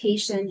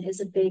 transportation is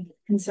a big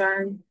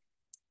concern.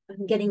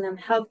 Getting them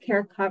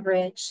healthcare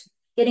coverage,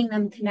 getting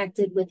them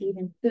connected with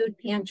even food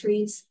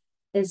pantries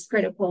is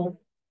critical.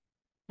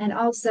 And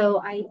also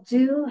I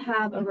do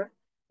have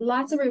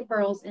lots of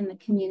referrals in the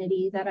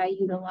community that I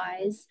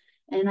utilize.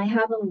 And I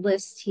have a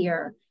list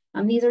here.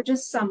 These are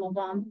just some of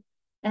them.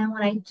 And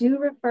when I do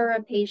refer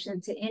a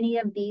patient to any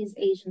of these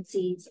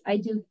agencies, I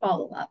do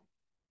follow up.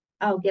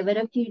 I'll give it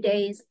a few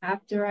days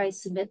after I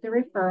submit the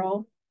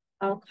referral.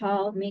 I'll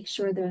call, make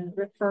sure the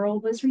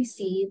referral was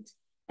received,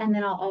 and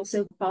then I'll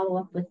also follow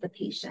up with the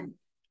patient.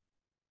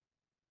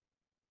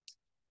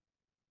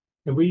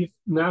 And we've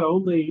not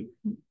only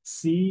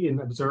see and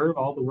observe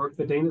all the work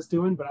that Dana's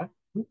doing, but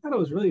we thought it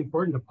was really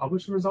important to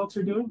publish the results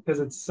you're doing because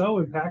it's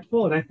so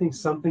impactful. And I think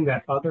something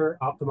that other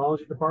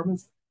ophthalmology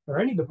departments or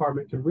any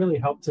department could really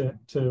help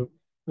to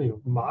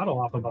model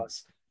off of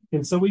us.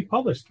 And so we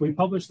published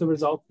the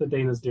results that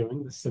Dana's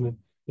doing. This is in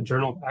the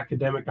Journal of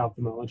Academic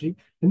Ophthalmology.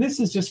 And this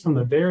is just from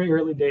the very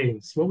early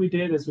days. What we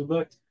did is we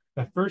looked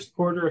at first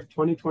quarter of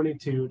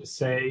 2022 to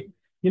say,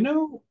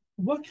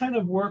 what kind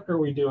of work are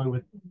we doing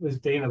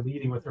with Dana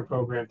leading with her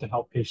program to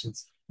help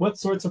patients? What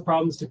sorts of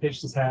problems do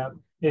patients have?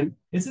 And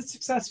is it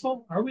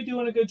successful? Are we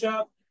doing a good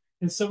job?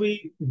 And so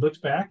we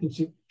looked back and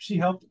she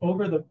helped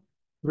over the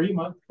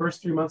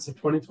first 3 months of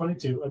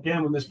 2022.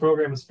 Again, when this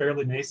program is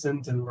fairly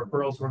nascent and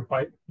referrals weren't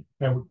quite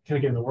kind of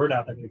getting the word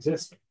out that it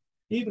exists.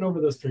 Even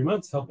over those 3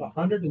 months, helped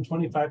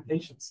 125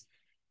 patients.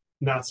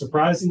 Not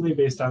surprisingly,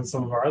 based on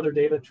some of our other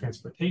data,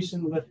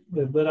 transportation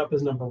lit up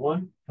as number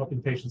one,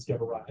 helping patients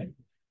get a ride.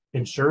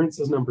 Insurance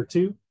is number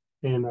two,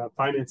 and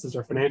finances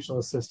or financial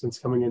assistance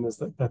coming in as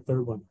that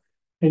third one.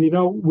 And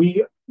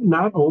we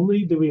not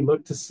only do we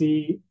look to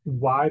see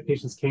why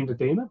patients came to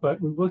Dana, but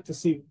we look to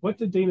see what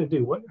did Dana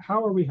do?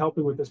 How are we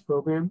helping with this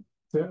program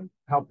to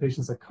help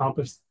patients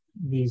accomplish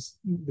these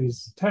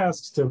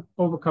tasks to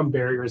overcome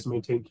barriers and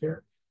maintain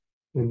care?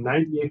 And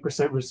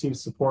 98% received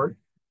support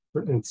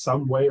in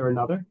some way or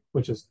another,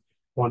 which is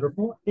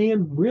wonderful.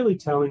 And really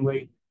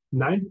tellingly,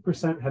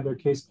 90% had their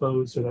case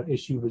closed or that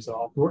issue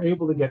resolved. We're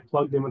able to get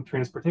plugged in with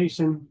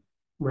transportation,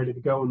 ready to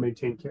go and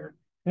maintain care.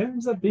 And it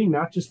ends up being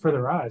not just for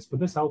their eyes, but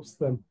this helps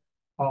them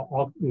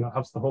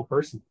helps the whole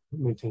person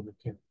maintain their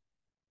care.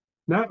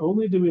 Not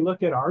only do we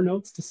look at our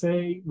notes to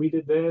say we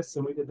did this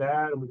and we did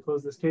that and we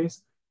closed this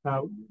case,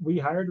 we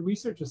hired a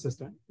research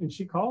assistant and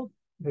she called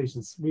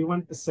patients. We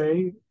wanted to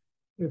say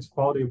it's a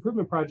quality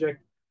improvement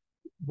project.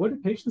 What do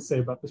patients say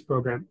about this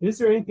program? Is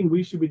there anything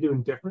we should be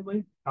doing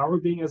differently? Are we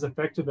being as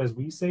effective as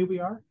we say we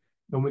are?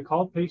 And we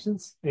called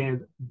patients,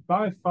 and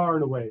by far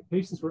and away,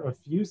 patients were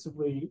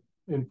effusively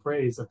in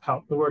praise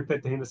about the work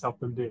that Dana's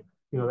helped them do.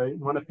 They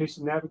want a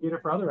patient navigator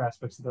for other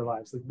aspects of their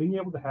lives. Like being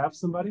able to have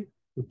somebody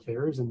who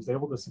cares and is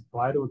able to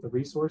supply them with the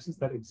resources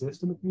that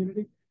exist in the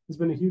community has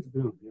been a huge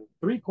boon.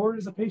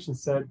 3/4 of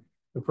patients said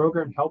the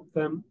program helped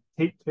them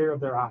take care of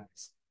their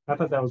eyes. I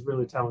thought that was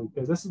really telling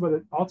because this is what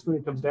it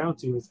ultimately comes down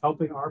to is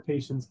helping our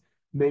patients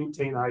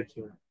maintain eye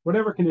care,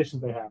 whatever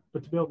conditions they have,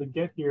 but to be able to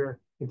get here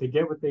and to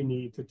get what they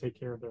need to take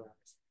care of their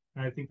eyes.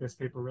 And I think this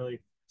paper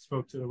really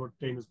spoke to the work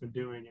Dana's been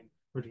doing, and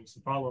we're doing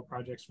some follow-up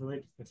projects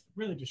related to this. It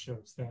really just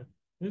shows that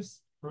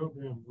this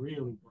program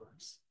really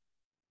works.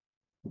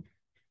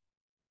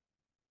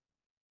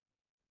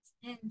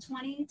 In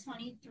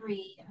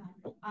 2023,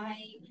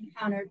 I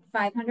encountered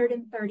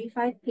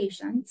 535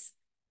 patients.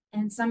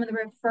 And some of the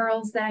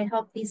referrals that I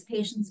helped these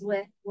patients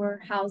with were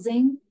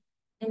housing,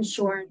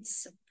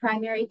 insurance,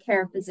 primary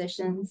care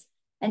physicians,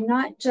 and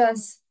not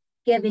just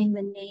giving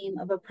the name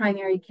of a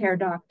primary care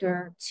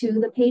doctor to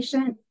the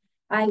patient.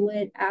 I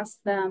would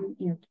ask them,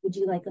 would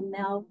you like a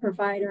male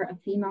provider, a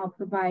female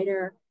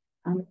provider?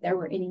 If there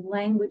were any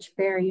language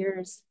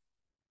barriers,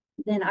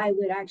 then I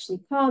would actually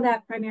call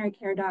that primary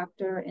care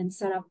doctor and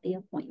set up the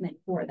appointment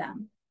for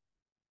them.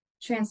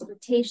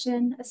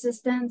 Transportation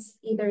assistance,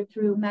 either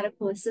through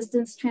medical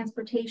assistance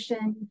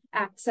transportation,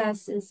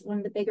 Access is one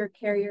of the bigger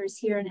carriers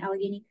here in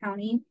Allegheny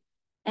County,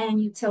 and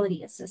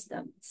utility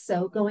assistance.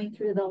 So going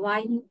through the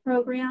LIHEAP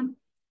program,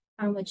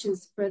 which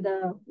is for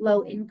the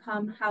low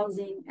income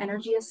housing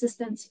energy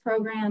assistance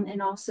program,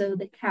 and also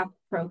the CAP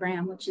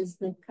program, which is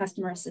the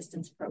customer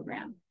assistance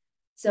program.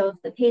 So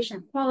if the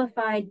patient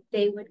qualified,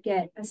 they would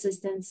get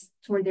assistance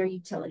toward their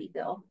utility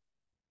bill.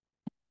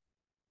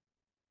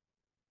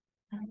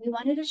 We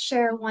wanted to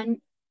share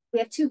we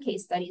have two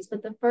case studies,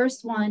 but the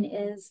first one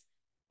is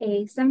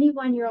a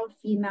 71-year-old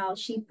female.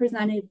 She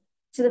presented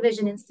to the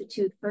Vision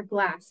Institute for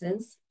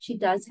glasses. She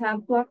does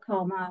have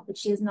glaucoma, but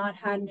she has not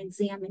had an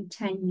exam in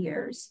 10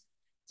 years.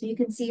 So you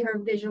can see her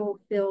visual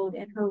field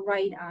in her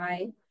right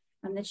eye,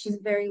 and that she's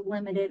very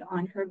limited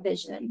on her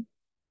vision.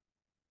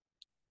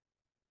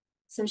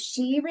 So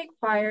she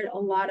required a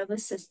lot of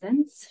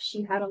assistance.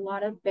 She had a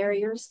lot of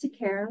barriers to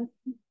care,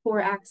 poor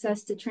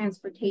access to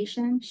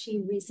transportation. She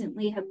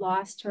recently had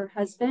lost her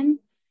husband,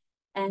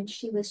 and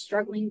she was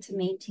struggling to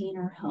maintain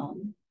her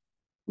home.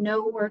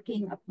 No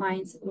working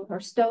appliance. Her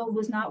stove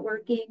was not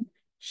working.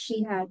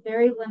 She had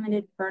very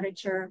limited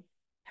furniture.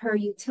 Her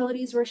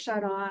utilities were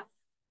shut off,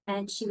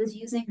 and she was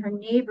using her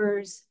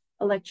neighbor's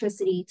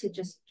electricity to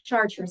just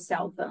charge her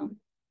cell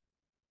phone.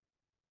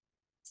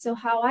 So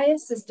how I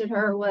assisted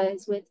her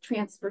was with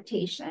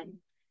transportation.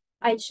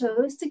 I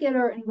chose to get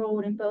her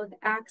enrolled in both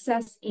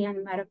Access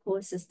and Medical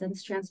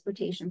Assistance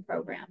Transportation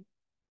Program.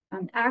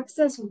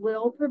 Access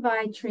will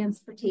provide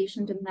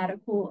transportation to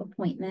medical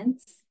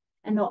appointments,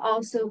 and they'll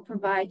also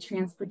provide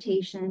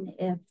transportation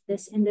if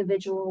this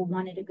individual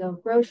wanted to go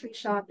grocery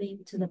shopping,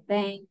 to the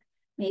bank,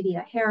 maybe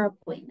a hair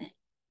appointment,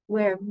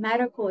 where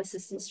medical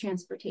assistance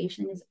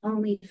transportation is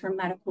only for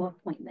medical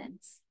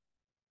appointments.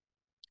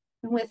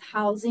 And with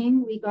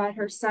housing, we got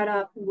her set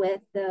up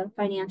with the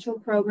financial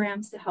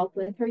programs to help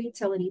with her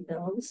utility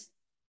bills.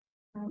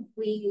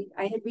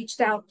 I had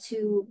reached out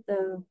to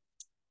the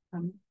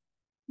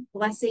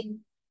Blessing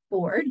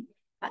Board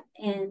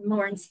in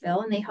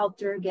Lawrenceville, and they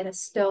helped her get a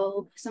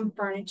stove, some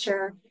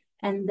furniture.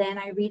 And then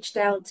I reached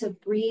out to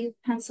Breathe,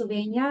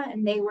 Pennsylvania,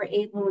 and they were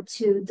able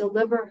to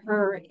deliver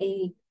her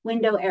a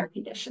window air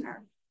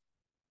conditioner.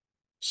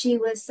 She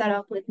was set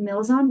up with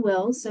Meals on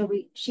Wheels, so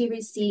she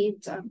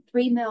received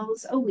 3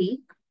 meals a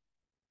week.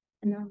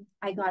 And then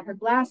I got her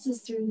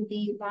glasses through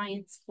the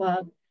Lions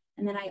Club.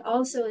 And then I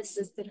also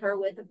assisted her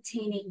with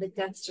obtaining the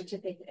death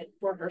certificate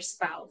for her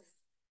spouse.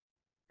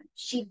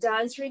 She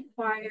does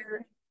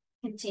require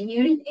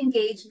continued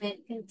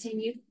engagement,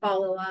 continued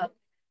follow-up.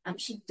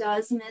 She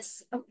does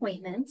miss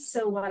appointments.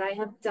 So what I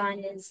have done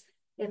is,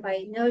 if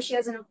I know she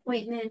has an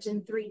appointment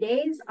in 3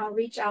 days, I'll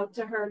reach out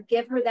to her,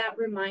 give her that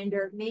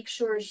reminder, make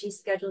sure she's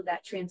scheduled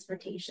that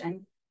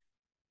transportation.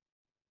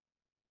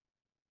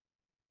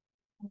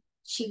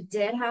 She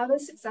did have a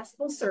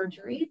successful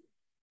surgery,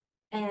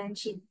 and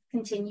she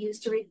continues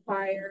to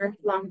require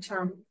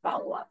long-term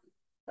follow-up,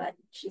 but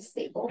she's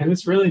stable. And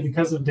it's really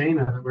because of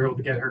Dana that we're able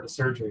to get her to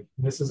surgery.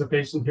 This is a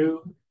patient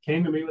who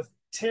came to me with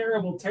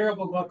terrible,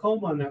 terrible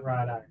glaucoma on that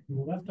right eye. And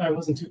the left eye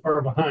wasn't too far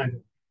behind.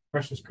 The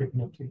pressure's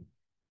creeping up too.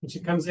 And she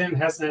comes in,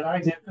 has that eye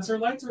exam because her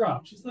lights are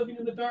off. She's living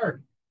in the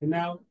dark. And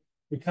now,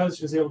 because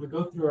she was able to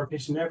go through our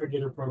patient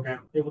navigator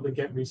program, able to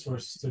get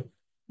resources to,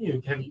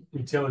 have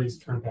utilities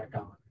turned back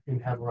on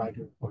and have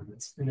rider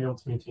appointments and able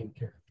to maintain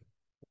care.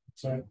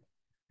 So,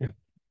 yeah.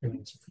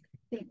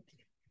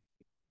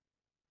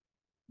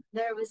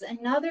 There was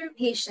another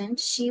patient.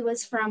 She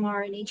was from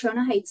our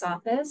Natrona Heights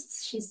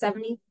office. She's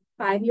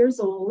 75 years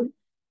old.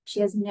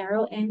 She has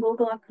narrow angle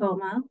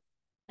glaucoma,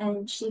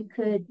 and she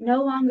could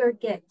no longer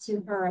get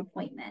to her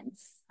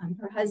appointments.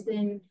 Her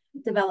husband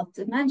developed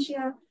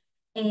dementia,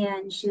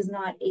 and he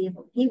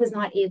was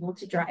not able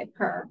to drive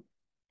her,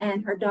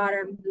 and her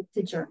daughter moved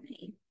to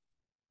Germany.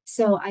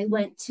 So I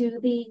went to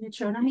the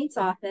Natrona Heights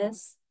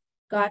office,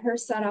 got her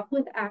set up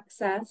with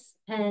access,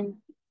 and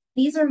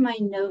these are my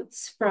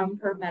notes from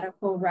her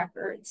medical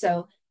record.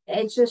 So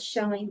it's just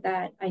showing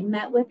that I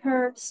met with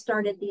her,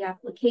 started the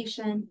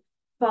application,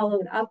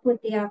 followed up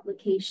with the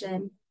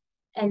application,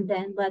 and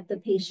then let the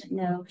patient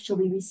know she'll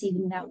be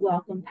receiving that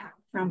welcome pack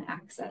from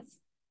Access.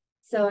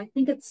 So I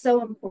think it's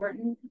so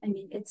important. I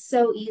mean, it's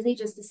so easy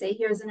just to say,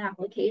 here's an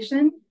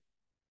application.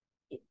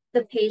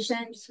 The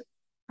patient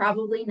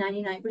probably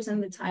 99%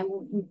 of the time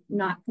will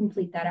not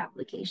complete that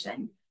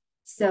application.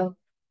 So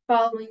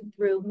following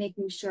through,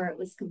 making sure it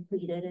was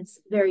completed is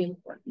very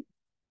important.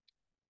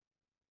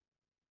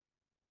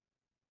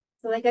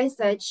 So like I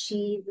said,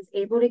 she was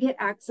able to get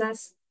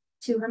access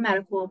to her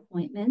medical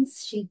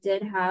appointments. She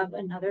did have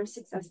another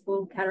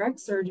successful cataract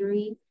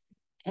surgery,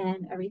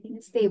 and everything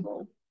is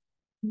stable.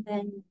 And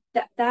then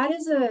that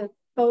is a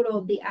photo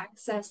of the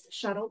Access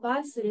shuttle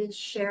bus. It is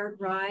shared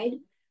ride.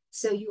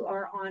 So you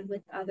are on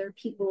with other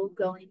people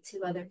going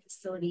to other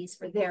facilities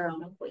for their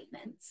own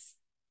appointments.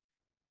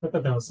 I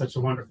thought that was such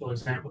a wonderful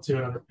example too.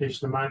 Another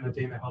patient of mine that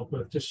Dana helped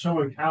with, just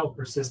showing how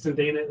persistent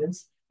Dana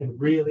is and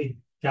really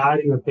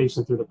guiding the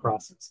patient through the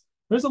process.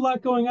 There's a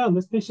lot going on.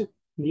 This patient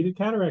needed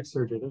cataract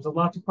surgery. There's a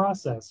lot to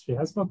process. She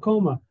has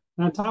glaucoma.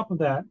 And on top of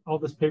that, all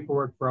this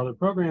paperwork for other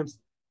programs,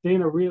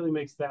 Dana really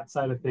makes that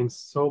side of things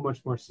so much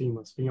more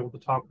seamless, being able to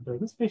talk with her.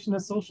 This patient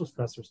has social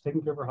stressors,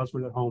 taking care of her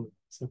husband at home.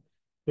 So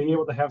being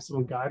able to have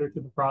someone guide her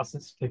through the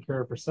process, take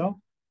care of herself,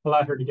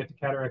 allowed her to get to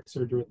cataract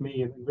surgery with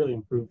me and really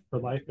improve her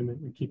life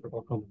and keep her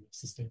glaucoma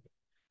sustainable.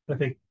 I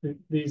think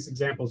these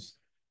examples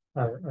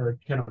are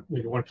kind of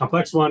maybe one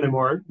complex one and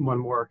one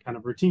more kind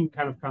of routine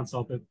kind of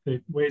consult, but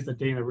the ways that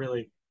Dana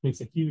really makes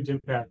a huge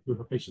impact through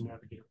her patient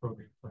navigator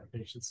program for our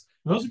patients.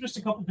 And those are just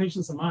a couple of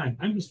patients of mine.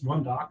 I'm just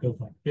one doc of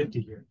like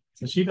 50 here.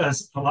 So she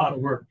does a lot of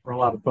work for a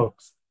lot of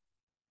folks.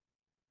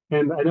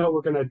 And I know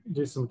we're going to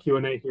do some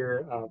Q&A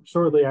here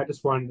shortly. I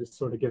just wanted to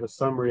sort of give a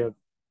summary of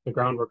the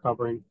ground we're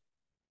covering.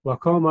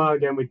 Glaucoma,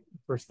 again,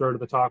 first third of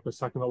the talk was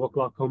talking about what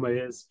glaucoma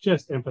is,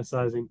 just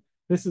emphasizing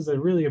this is a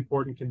really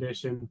important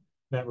condition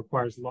that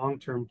requires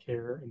long-term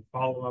care and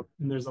follow-up.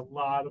 And there's a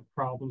lot of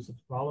problems with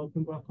follow-up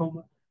in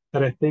glaucoma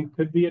that I think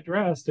could be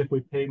addressed if we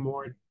pay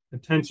more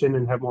attention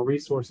and have more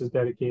resources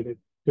dedicated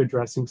to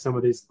addressing some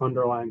of these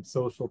underlying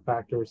social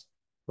factors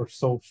or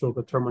social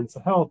determinants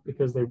of health,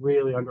 because they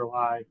really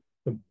underlie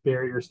the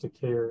barriers to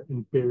care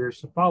and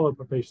barriers to follow-up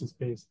a patient's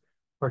face,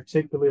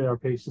 particularly our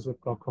patients with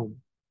glaucoma.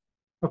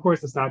 Of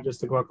course, it's not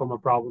just a glaucoma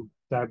problem.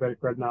 Diabetic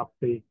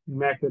retinopathy,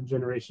 macular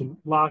degeneration,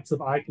 lots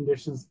of eye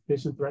conditions,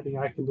 vision-threatening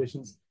eye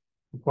conditions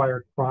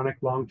require chronic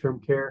long-term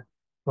care.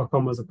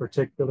 Glaucoma is a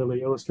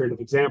particularly illustrative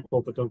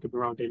example, but don't get me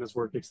wrong, Dana's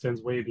work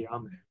extends way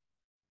beyond that.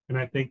 And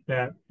I think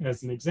that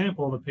as an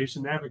example, the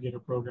patient navigator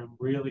program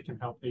really can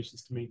help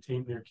patients to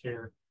maintain their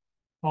care,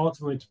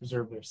 ultimately to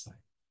preserve their sight.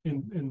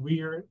 And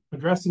we are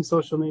addressing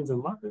social needs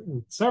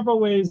in several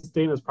ways.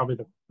 Dana is probably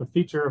the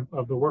feature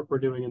of the work we're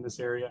doing in this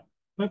area.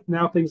 But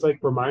now things like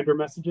reminder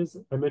messages.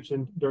 I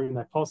mentioned during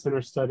that call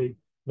center study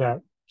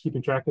that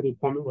keeping track of the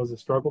appointment was a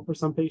struggle for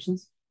some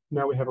patients.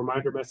 Now we have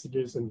reminder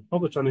messages and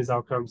publish on these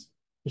outcomes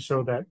to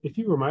show that if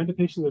you remind a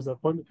patient there's an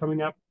appointment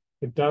coming up,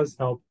 it does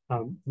help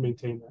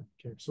maintain that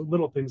care. So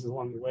little things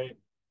along the way,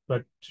 but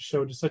to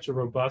show just such a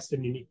robust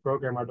and unique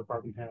program our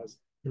department has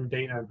through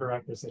Dana and her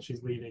efforts that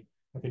she's leading,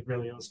 I think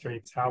really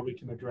illustrates how we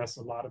can address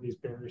a lot of these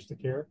barriers to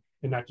care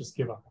and not just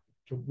give up,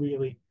 to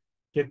really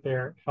get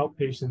there, help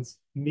patients,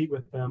 meet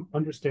with them,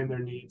 understand their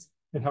needs,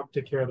 and help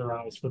take care of their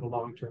eyes for the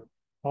long term,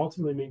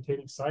 ultimately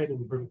maintaining sight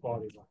and improving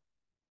quality of life.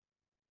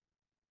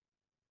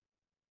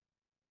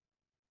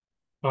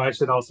 Oh, I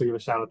should also give a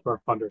shout out to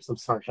our funders. I'm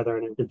sorry, Heather,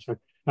 and good chunk.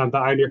 The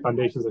Eye Near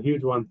Foundation is a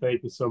huge one.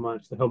 Thank you so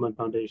much. The Hillman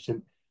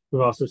Foundation.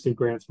 We've also received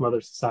grants from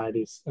other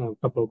societies, a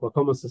couple of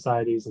glaucoma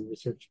societies and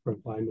research for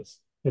blindness.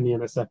 And the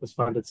NSF has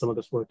funded some of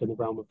this work in the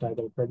realm of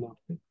diabetic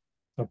retinopathy.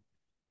 So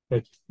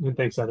thank you. And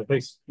thanks, Heather.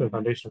 Thanks to the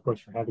foundation, of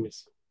course, for having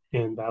us.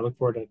 And I look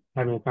forward to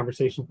having a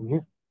conversation from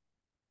here.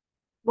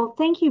 Well,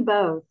 thank you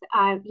both.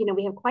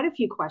 We have quite a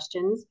few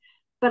questions,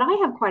 but I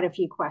have quite a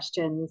few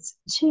questions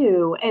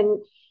too.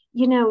 And,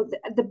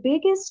 the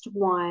biggest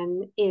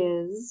one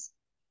is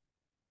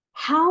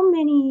how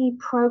many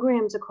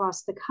programs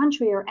across the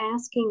country are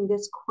asking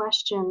this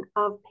question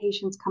of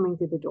patients coming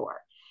through the door?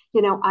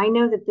 I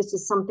know that this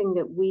is something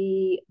that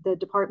the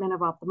Department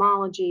of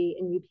Ophthalmology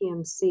and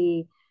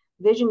UPMC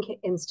Vision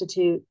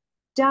Institute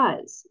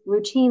does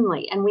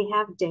routinely, and we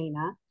have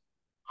Dana.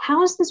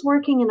 How is this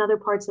working in other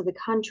parts of the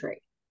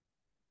country?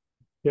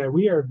 Yeah,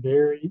 we are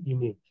very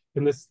unique.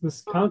 And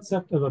this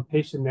concept of a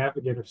patient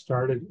navigator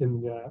started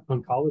in the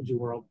oncology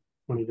world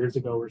 20 years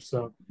ago or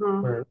so,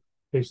 where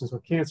patients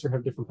with cancer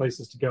have different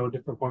places to go,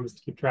 different appointments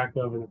to keep track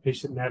of, and a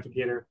patient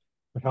navigator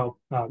would help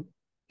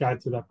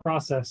guide through that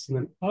process. And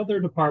then other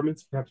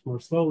departments, perhaps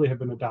more slowly, have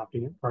been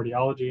adopting it.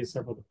 Cardiology, as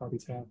several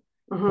departments have.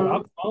 But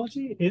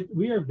ophthalmology,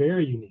 we are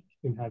very unique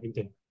in having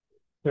data.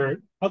 There are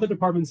other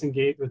departments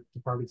engaged with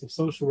departments of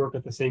social work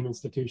at the same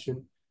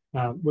institution,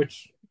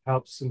 which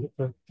helps and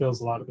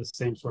fulfills a lot of the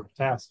same sort of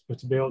tasks. But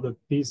to be able to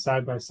be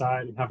side by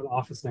side and have an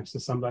office next to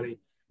somebody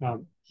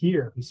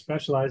here who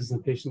specializes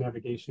in patient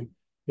navigation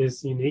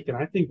is unique. And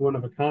I think one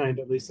of a kind,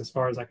 at least as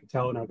far as I could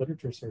tell in our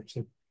literature search.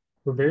 And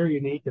we're very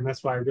unique. And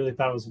that's why I really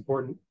thought it was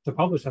important to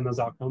publish on those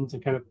outcomes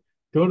and kind of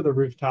go to the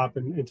rooftop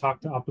and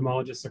talk to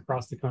ophthalmologists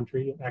across the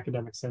country at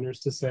academic centers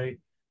to say,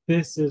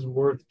 this is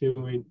worth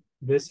doing.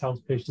 This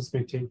helps patients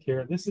maintain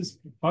care. This is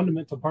a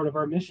fundamental part of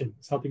our mission.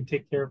 It's helping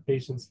take care of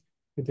patients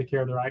and take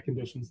care of their eye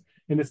conditions.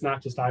 And it's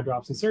not just eye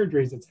drops and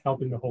surgeries, it's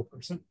helping the whole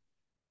person.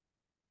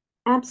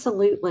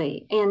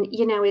 Absolutely. And,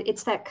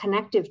 it's that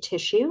connective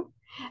tissue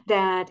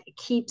that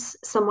keeps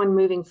someone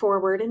moving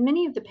forward. And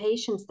many of the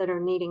patients that are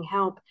needing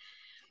help,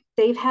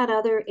 they've had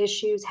other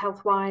issues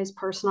health-wise,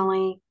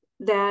 personally,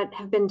 that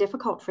have been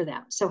difficult for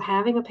them. So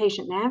having a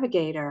patient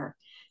navigator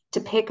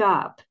to pick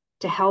up,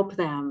 to help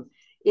them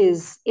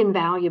is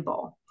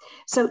invaluable.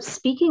 So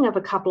speaking of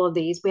a couple of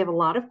these, we have a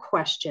lot of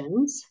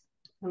questions.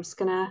 I'm just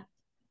going to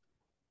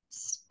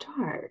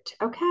start.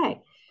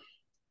 Okay.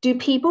 Do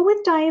people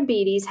with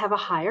diabetes have a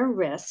higher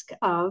risk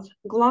of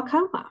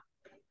glaucoma?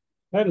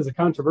 That is a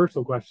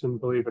controversial question,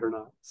 believe it or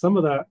not. Some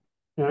of that,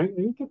 and I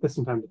get this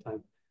from time to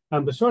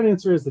time. The short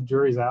answer is the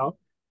jury's out.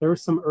 There were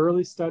some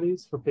early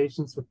studies for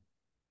patients with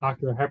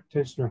ocular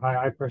hypertension or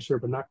high eye pressure,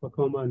 but not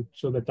glaucoma, and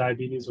showed that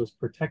diabetes was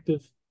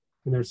protective.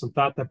 And there's some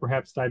thought that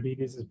perhaps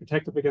diabetes is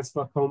protective against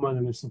glaucoma, and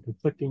then there's some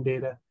conflicting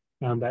data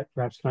that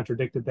perhaps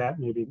contradicted that.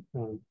 Maybe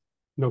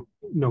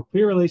no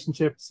clear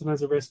relationship,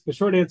 sometimes a risk. The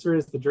short answer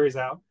is the jury's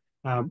out.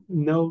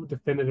 No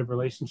definitive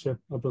relationship,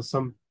 although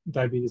some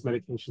diabetes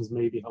medications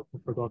may be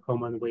helpful for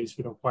glaucoma in ways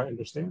we don't quite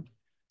understand.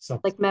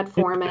 So, like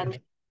metformin.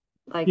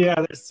 Yeah,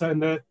 there's in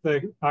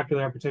the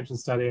ocular hypertension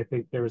study, I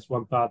think there was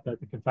one thought that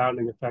the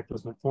confounding effect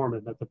was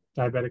metformin, that the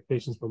diabetic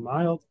patients were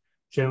mild,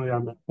 generally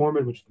on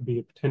metformin, which could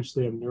be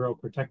potentially a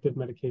neuroprotective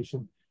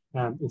medication.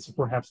 And so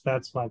perhaps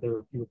that's why there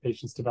were fewer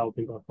patients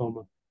developing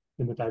glaucoma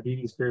in the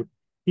diabetes group.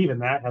 Even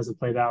that hasn't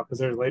played out because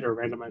there's later a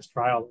randomized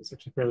trial that was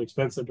actually fairly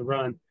expensive to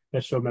run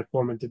that showed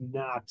metformin did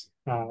not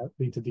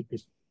lead to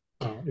decreased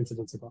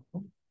incidence of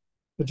glaucoma.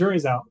 The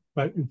jury's out,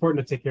 but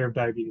important to take care of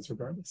diabetes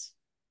regardless.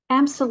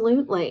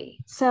 Absolutely.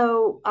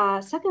 So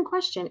second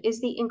question,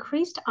 is the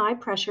increased eye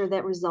pressure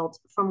that results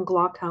from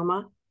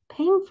glaucoma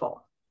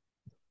painful?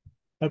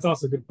 That's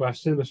also a good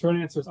question. The short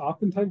answer is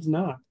oftentimes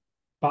not.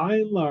 By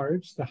and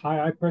large, the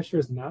high eye pressure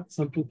is not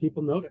something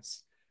people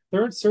notice.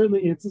 There are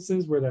certainly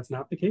instances where that's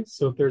not the case.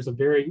 So if there's a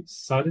very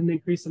sudden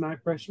increase in eye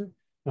pressure,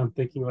 I'm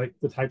thinking like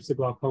the types of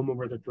glaucoma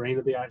where the drain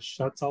of the eye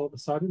shuts all of a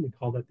sudden, we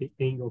call that the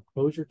angle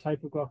closure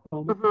type of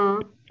glaucoma.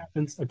 If it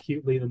happens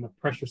acutely, then the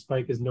pressure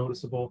spike is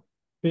noticeable.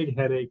 Big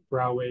headache,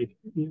 brow ache,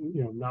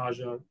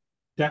 nausea,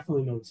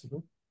 definitely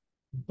noticeable.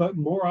 But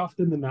more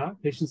often than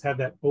not, patients have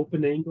that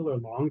open angle or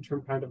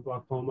long-term kind of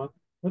glaucoma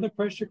where the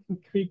pressure can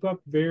creep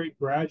up very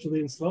gradually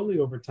and slowly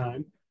over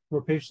time,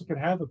 where a patient could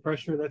have a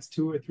pressure that's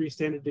 2 or 3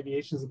 standard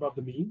deviations above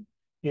the mean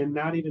and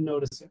not even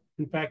notice it.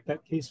 In fact,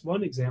 that case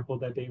 1 example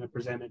that Dana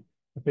presented,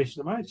 a patient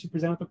of mine, she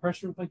presented with a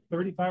pressure of like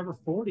 35 or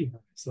 40.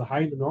 So the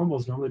high end of normal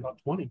is normally about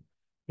 20.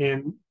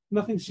 and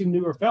nothing she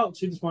knew or felt.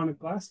 She just wanted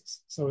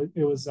glasses. So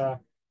it was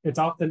it's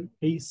often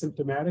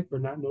asymptomatic or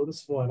not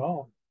noticeable at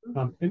all.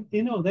 And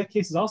that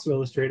case is also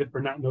illustrated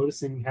for not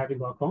noticing having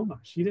glaucoma.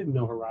 She didn't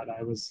know her right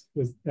eye was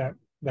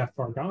that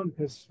far gone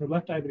because her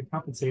left eye had been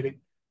compensating,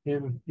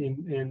 and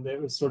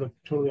it was sort of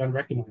totally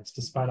unrecognized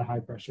despite a high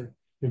pressure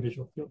in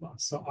visual field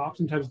loss. So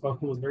oftentimes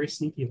glaucoma is very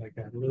sneaky like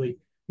that. It really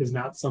is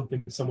not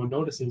something someone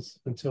notices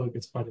until it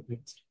gets quite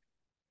advanced.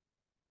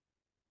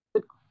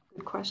 Good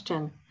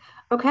question.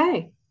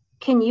 Okay.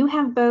 Can you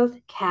have both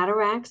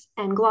cataracts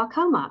and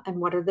glaucoma, and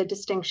what are the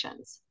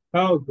distinctions?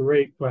 Oh,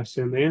 great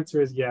question. The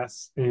answer is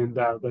yes. And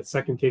the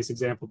second case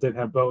example did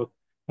have both.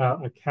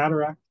 A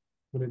cataract,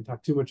 we didn't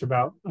talk too much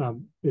about,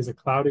 is a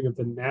clouding of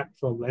the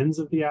natural lens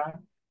of the eye.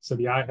 So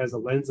the eye has a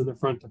lens in the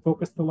front to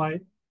focus the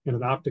light and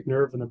an optic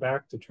nerve in the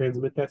back to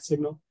transmit that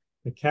signal.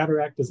 The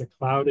cataract is a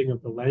clouding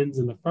of the lens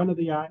in the front of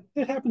the eye.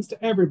 It happens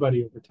to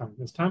everybody over time.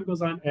 As time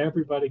goes on,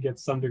 everybody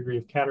gets some degree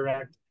of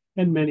cataract,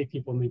 and many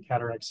people need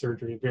cataract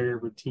surgery, a very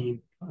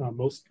routine,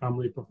 most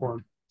commonly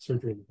performed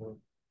surgery in the world.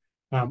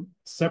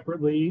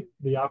 Separately,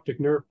 the optic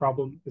nerve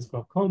problem is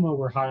glaucoma,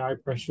 where high eye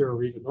pressure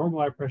or even normal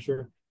eye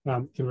pressure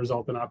can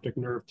result in optic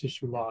nerve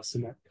tissue loss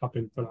in that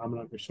cupping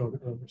phenomenon we showed in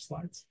earlier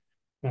slides.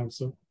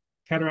 So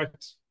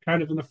cataract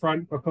kind of in the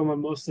front, glaucoma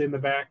mostly in the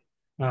back.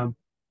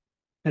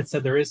 That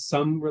said, there is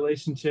some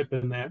relationship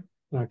in that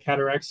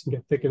cataracts can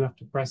get thick enough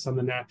to press on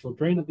the natural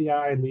drain of the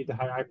eye and lead to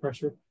high eye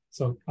pressure.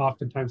 So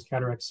oftentimes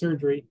cataract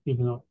surgery,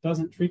 even though it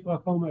doesn't treat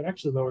glaucoma, it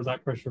actually lowers eye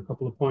pressure a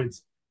couple of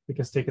points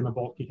because taking the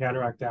bulky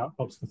cataract out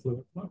helps the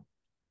fluid flow.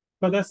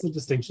 But that's the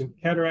distinction.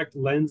 Cataract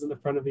lens in the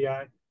front of the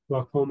eye,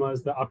 glaucoma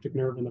is the optic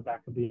nerve in the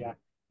back of the eye.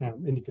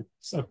 And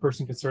a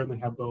person could certainly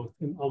have both,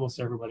 and almost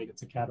everybody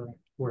gets a cataract,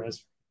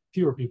 whereas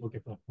fewer people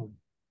get glaucoma.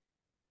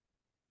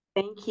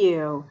 Thank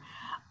you.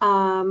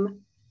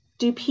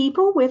 Do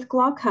people with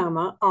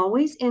glaucoma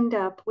always end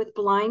up with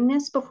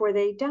blindness before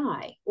they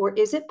die, or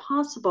is it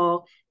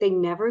possible they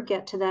never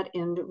get to that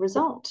end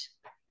result?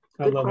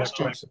 I love that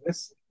question.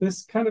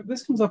 This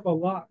comes up a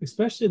lot,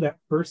 especially that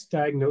first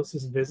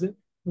diagnosis visit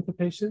with the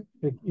patient.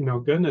 Like,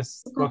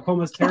 goodness,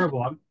 glaucoma is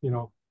terrible.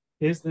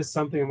 Is this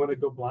something I'm going to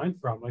go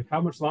blind from? Like,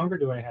 how much longer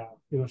do I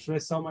have? Should I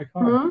sell my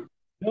car?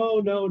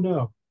 Mm-hmm.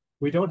 No.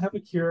 We don't have a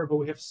cure, but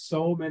we have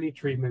so many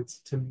treatments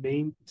to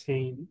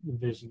maintain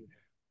vision.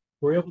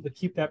 We're able to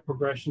keep that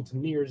progression to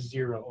near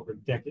zero over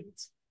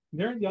decades.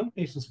 There are young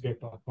patients who get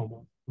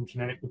glaucoma from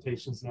genetic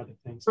mutations and other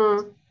things,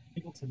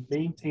 able to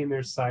maintain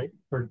their sight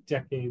for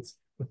decades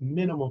with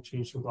minimal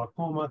change from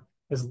glaucoma,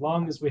 as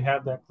long as we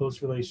have that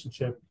close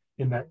relationship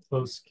and that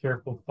close,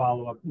 careful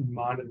follow-up and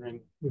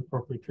monitoring the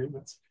appropriate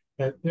treatments.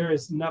 That there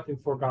is nothing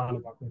foregone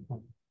about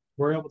glaucoma.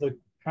 We're able to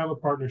have a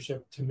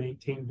partnership to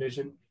maintain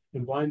vision,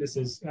 and blindness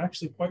is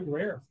actually quite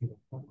rare from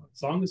glaucoma.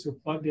 As long as we're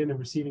plugged in and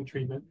receiving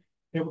treatment,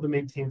 able to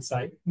maintain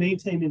sight,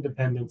 maintain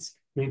independence,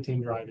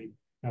 maintain driving.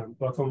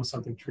 Glaucoma is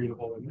something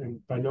treatable,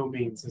 and by no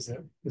means is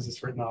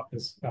this written off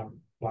as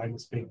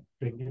blindness being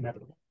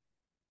inevitable.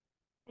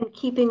 And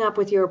keeping up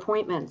with your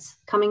appointments,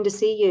 coming to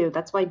see you.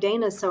 That's why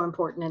Dana is so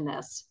important in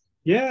this.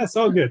 Yeah, it's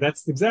all good.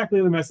 That's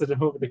exactly the message I'm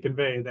hoping to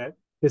convey, that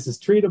this is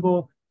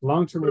treatable,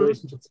 long-term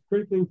relationships are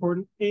critically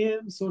important,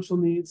 and social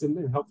needs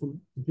and help from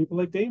people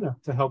like Dana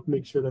to help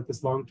make sure that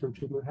this long-term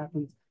treatment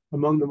happens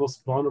among the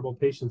most vulnerable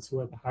patients who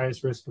are at the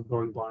highest risk of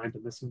going blind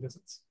and missing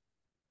visits.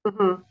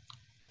 Mm-hmm.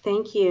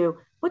 Thank you.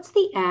 What's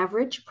the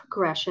average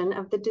progression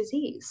of the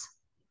disease?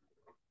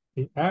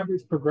 The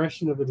average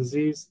progression of the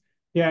disease?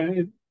 Yeah,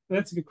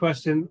 that's a good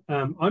question.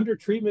 Under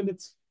treatment,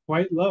 it's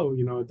quite low.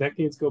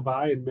 Decades go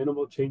by and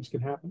minimal change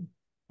can happen.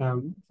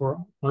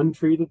 For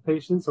untreated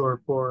patients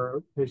or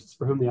for patients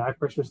for whom the eye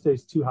pressure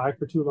stays too high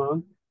for too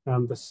long,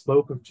 the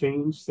slope of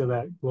change, so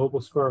that global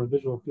score of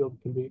visual field,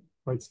 can be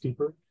quite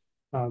steeper.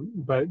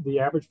 But the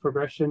average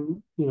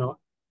progression,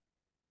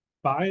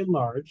 by and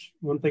large,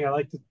 one thing I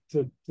like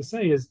to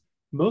say is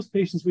most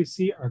patients we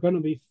see are going to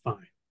be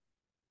fine.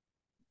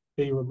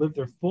 They will live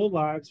their full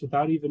lives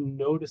without even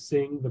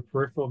noticing the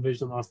peripheral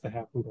vision loss they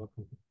have from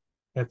glaucoma.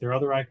 That their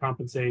other eye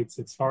compensates,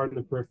 it's far in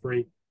the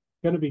periphery,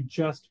 going to be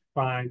just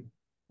fine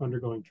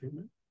undergoing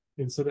treatment.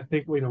 And so to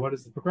think, what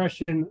is the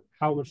progression?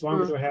 How much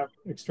longer do I have?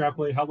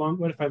 Extrapolate how long?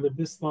 What if I live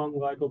this long?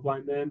 Will I go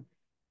blind then?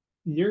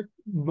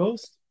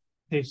 Most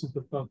patients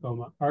with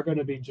glaucoma are going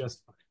to be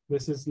just fine.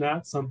 This is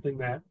not something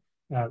that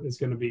is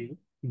going to be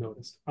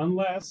noticed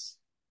unless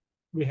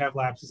we have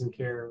lapses in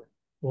care,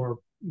 or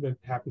that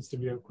happens to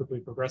be a quickly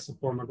progressive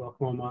form of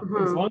glaucoma.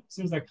 As long as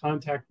there's that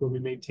contact where we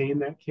maintain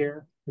that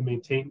care and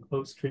maintain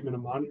close treatment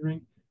and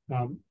monitoring,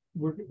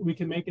 we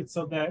can make it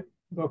so that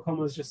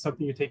glaucoma is just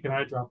something you take an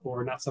eye drop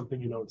for, not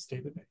something you notice day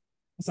to day.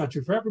 It's not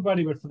true for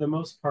everybody, but for the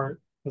most part,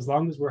 as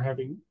long as we're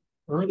having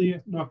early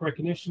enough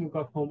recognition of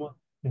glaucoma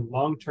and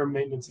long-term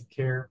maintenance of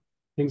care,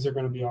 things are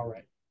going to be all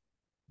right.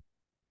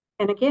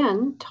 And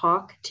again,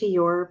 talk to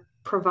your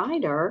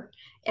provider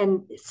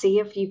and see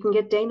if you can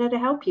get Dana to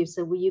help you,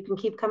 so you can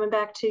keep coming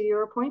back to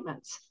your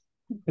appointments.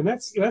 And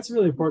that's a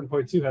really important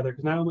point too, Heather,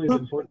 because not only is it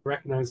important to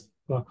recognize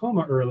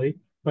glaucoma early,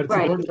 but it's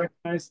important to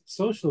recognize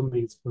social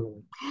needs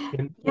early.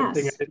 And one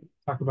thing I didn't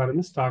talk about in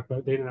this talk,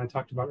 but Dana and I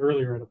talked about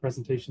earlier at a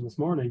presentation this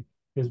morning,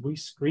 is we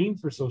screen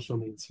for social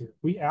needs here.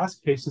 We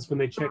ask patients when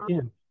they check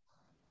in,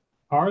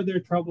 are there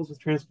troubles with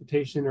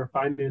transportation or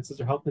finances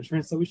or health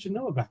insurance that we should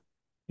know about?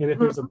 And if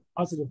there's a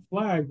positive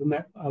flag, then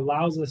that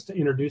allows us to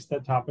introduce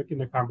that topic in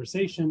the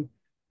conversation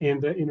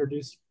and to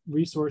introduce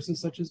resources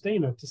such as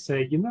Dana to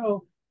say,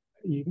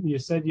 you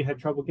said you had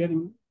trouble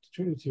getting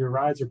to your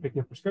rides or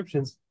picking up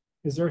prescriptions.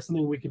 Is there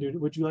something we could do?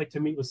 Would you like to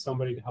meet with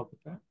somebody to help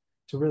with that?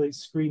 To really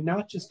screen,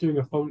 not just doing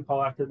a phone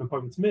call after an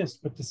appointment's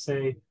missed, but to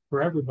say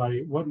for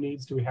everybody, what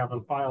needs do we have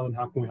on file and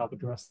how can we help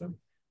address them?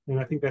 And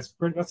I think that's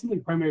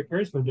something primary care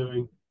has been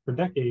doing for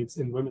decades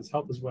in women's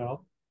health as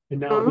well. And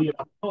now we in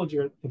ophthalmology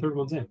are the third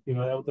one's in,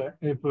 able to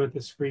implement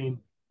the screen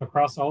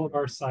across all of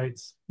our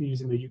sites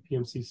using the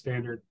UPMC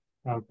standard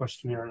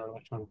questionnaire and our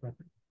electronic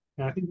record.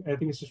 And I think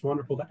it's just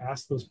wonderful to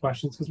ask those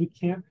questions because we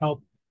can't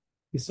help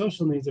the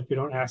social needs if we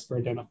don't ask or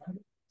identify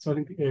them. So I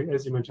think,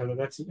 as you mentioned,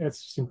 that's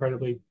just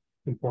incredibly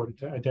important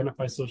to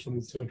identify social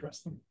needs to address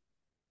them.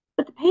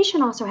 But the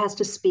patient also has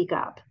to speak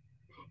up.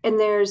 And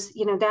there's,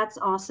 that's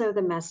also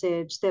the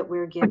message that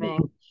we're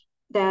giving,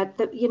 that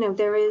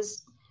there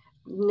is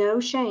no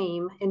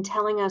shame in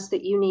telling us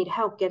that you need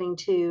help getting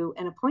to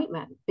an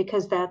appointment,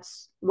 because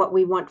that's what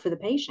we want for the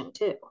patient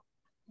too.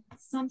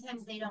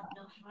 Sometimes they don't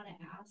know how to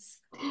ask.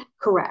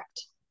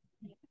 Correct.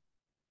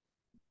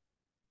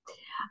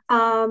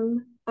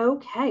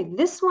 Okay,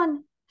 this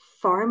one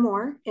far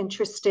more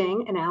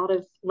interesting and out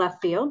of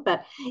left field,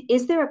 but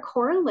is there a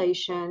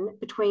correlation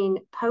between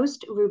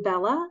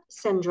post-rubella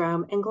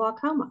syndrome and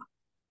glaucoma?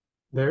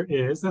 There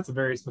is. That's a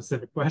very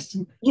specific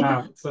question. We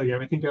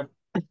think of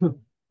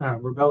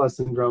rubella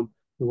syndrome,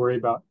 we worry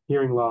about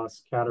hearing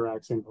loss,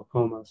 cataracts, and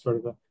glaucoma, sort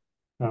of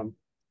the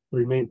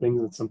three main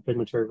things, and some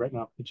pigmentary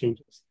retinopathy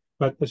changes.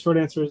 But the short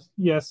answer is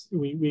yes,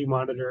 we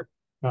monitor.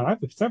 I have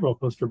several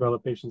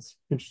post-rubella patients,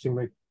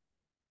 interestingly.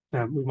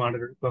 We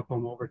monitor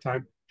glaucoma over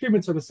time.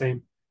 Treatments are the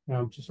same,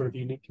 just sort of a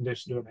unique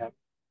condition to have had.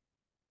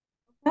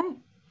 Okay.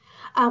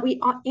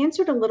 We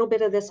answered a little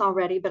bit of this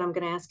already, but I'm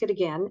going to ask it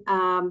again.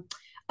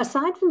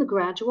 Aside from the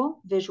gradual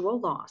visual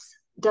loss,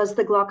 does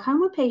the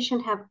glaucoma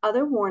patient have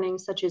other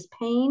warnings such as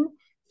pain,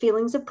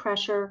 feelings of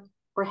pressure,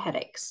 or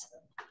headaches?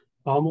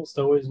 Almost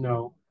always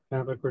no.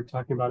 Kind of like we were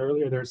talking about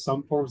earlier, there's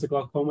some forms of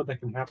glaucoma that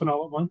can happen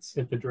all at once.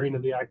 If the drain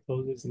of the eye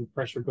closes and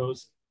pressure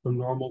goes from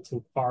normal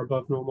to far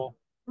above normal,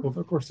 over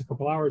the course of a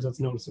couple hours, that's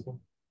noticeable.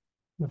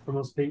 But for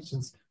most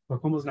patients,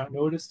 glaucoma is not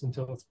noticed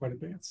until it's quite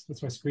advanced.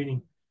 That's why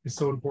screening is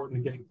so important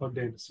and getting plugged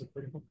in is so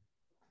critical.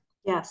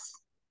 Yes,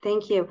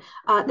 thank you.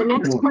 The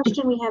next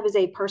question we have is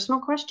a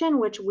personal question,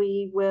 which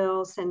we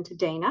will send to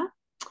Dana.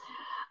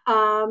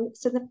 So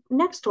the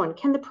next one,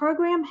 can the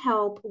program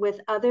help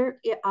with other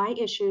eye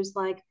issues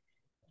like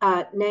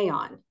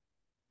NAION?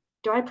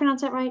 Do I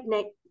pronounce that right?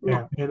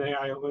 Yeah,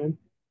 NAION.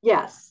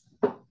 Yes.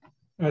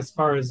 As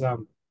far as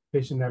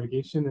patient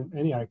navigation in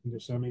any eye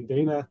condition, I mean,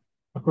 Dana,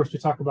 of course, we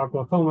talk about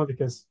glaucoma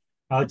because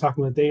I like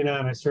talking with Dana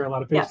and I share a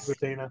lot of patients with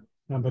Dana.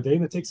 But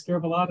Dana takes care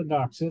of a lot of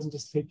docs. She doesn't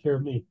just take care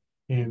of me.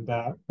 And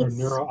for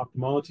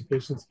neuro-ophthalmology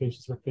patients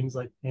with things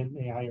like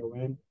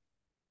NAION,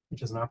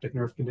 which is an optic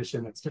nerve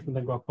condition that's different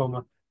than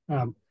glaucoma,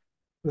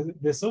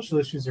 the social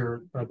issues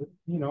are kind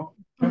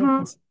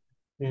of,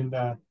 and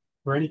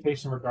for any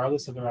patient,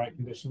 regardless of their eye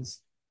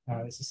conditions,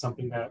 this is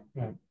something that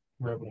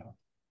we're able to help.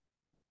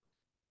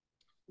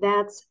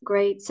 That's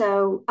great.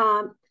 So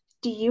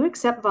do you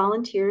accept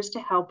volunteers to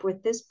help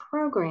with this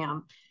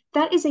program?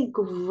 That is a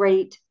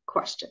great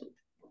question.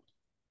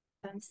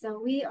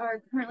 So we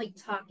are currently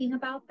talking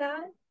about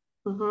that.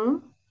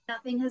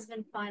 Nothing has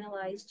been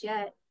finalized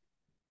yet.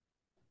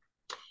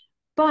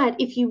 But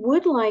if you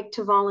would like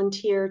to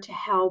volunteer to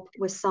help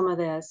with some of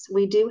this,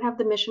 we do have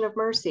the Mission of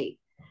Mercy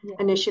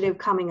initiative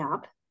coming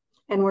up,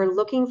 and we're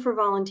looking for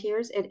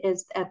volunteers. It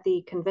is at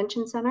the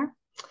Convention Center,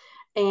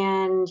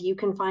 and you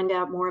can find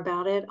out more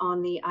about it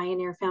on the Eye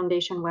and Ear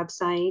Foundation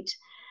website.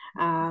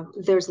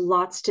 There's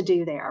lots to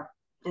do there,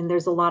 and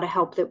there's a lot of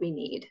help that we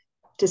need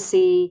to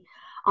see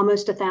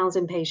almost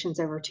 1,000 patients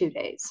over 2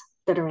 days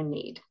that are in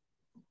need.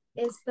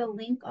 Is the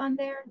link on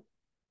there?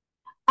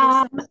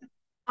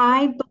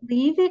 I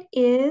believe it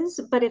is,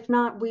 but if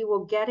not, we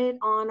will get it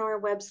on our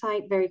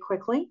website very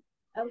quickly.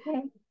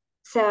 Okay.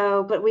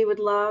 So, but we would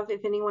love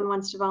if anyone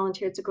wants to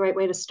volunteer. It's a great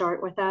way to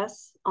start with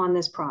us on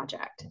this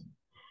project.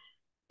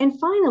 And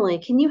finally,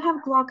 can you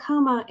have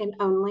glaucoma in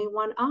only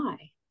one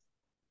eye?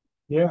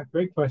 Yeah,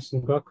 great question.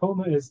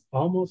 Glaucoma is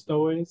almost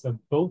always a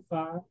both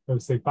eye, I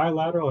would say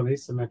bilateral and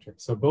asymmetric.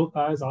 So both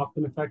eyes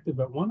often affected,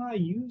 but one eye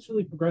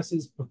usually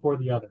progresses before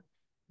the other.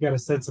 You got a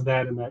sense of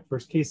that in that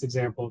first case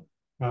example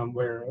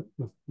where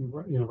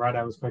right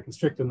eye was quite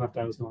constricted and left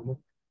eye was normal.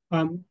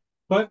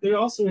 But there are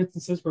also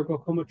instances where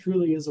glaucoma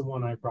truly is a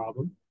one eye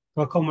problem.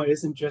 Glaucoma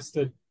isn't just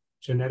a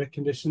genetic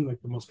condition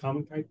like the most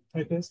common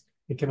type is.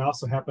 It can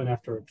also happen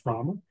after a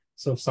trauma.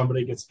 So if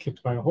somebody gets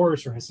kicked by a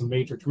horse or has some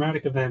major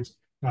traumatic event,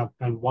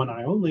 and one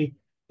eye only,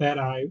 that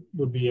eye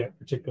would be at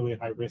particularly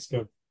high risk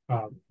of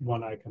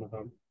one eye kind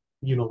of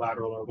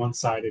unilateral or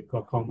one-sided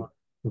glaucoma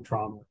from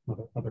trauma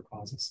or other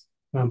causes.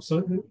 And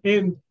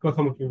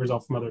glaucoma can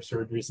result from other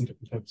surgeries and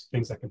different types of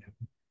things that can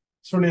happen.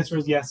 Short answer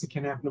is yes, it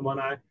can happen in one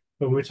eye.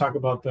 But when we talk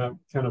about the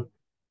kind of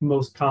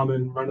most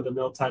common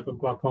run-of-the-mill type of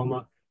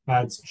glaucoma,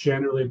 it's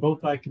generally a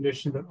both eye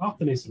condition, but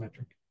often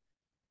asymmetric.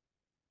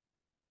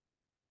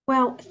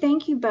 Well,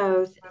 thank you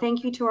both.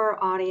 Thank you to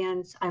our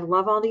audience. I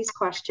love all these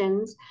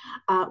questions.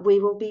 We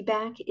will be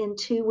back in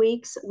 2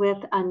 weeks with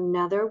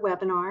another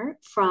webinar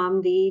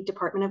from the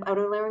Department of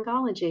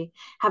Otolaryngology.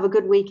 Have a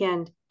good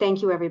weekend.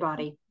 Thank you,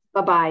 everybody.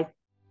 Bye-bye.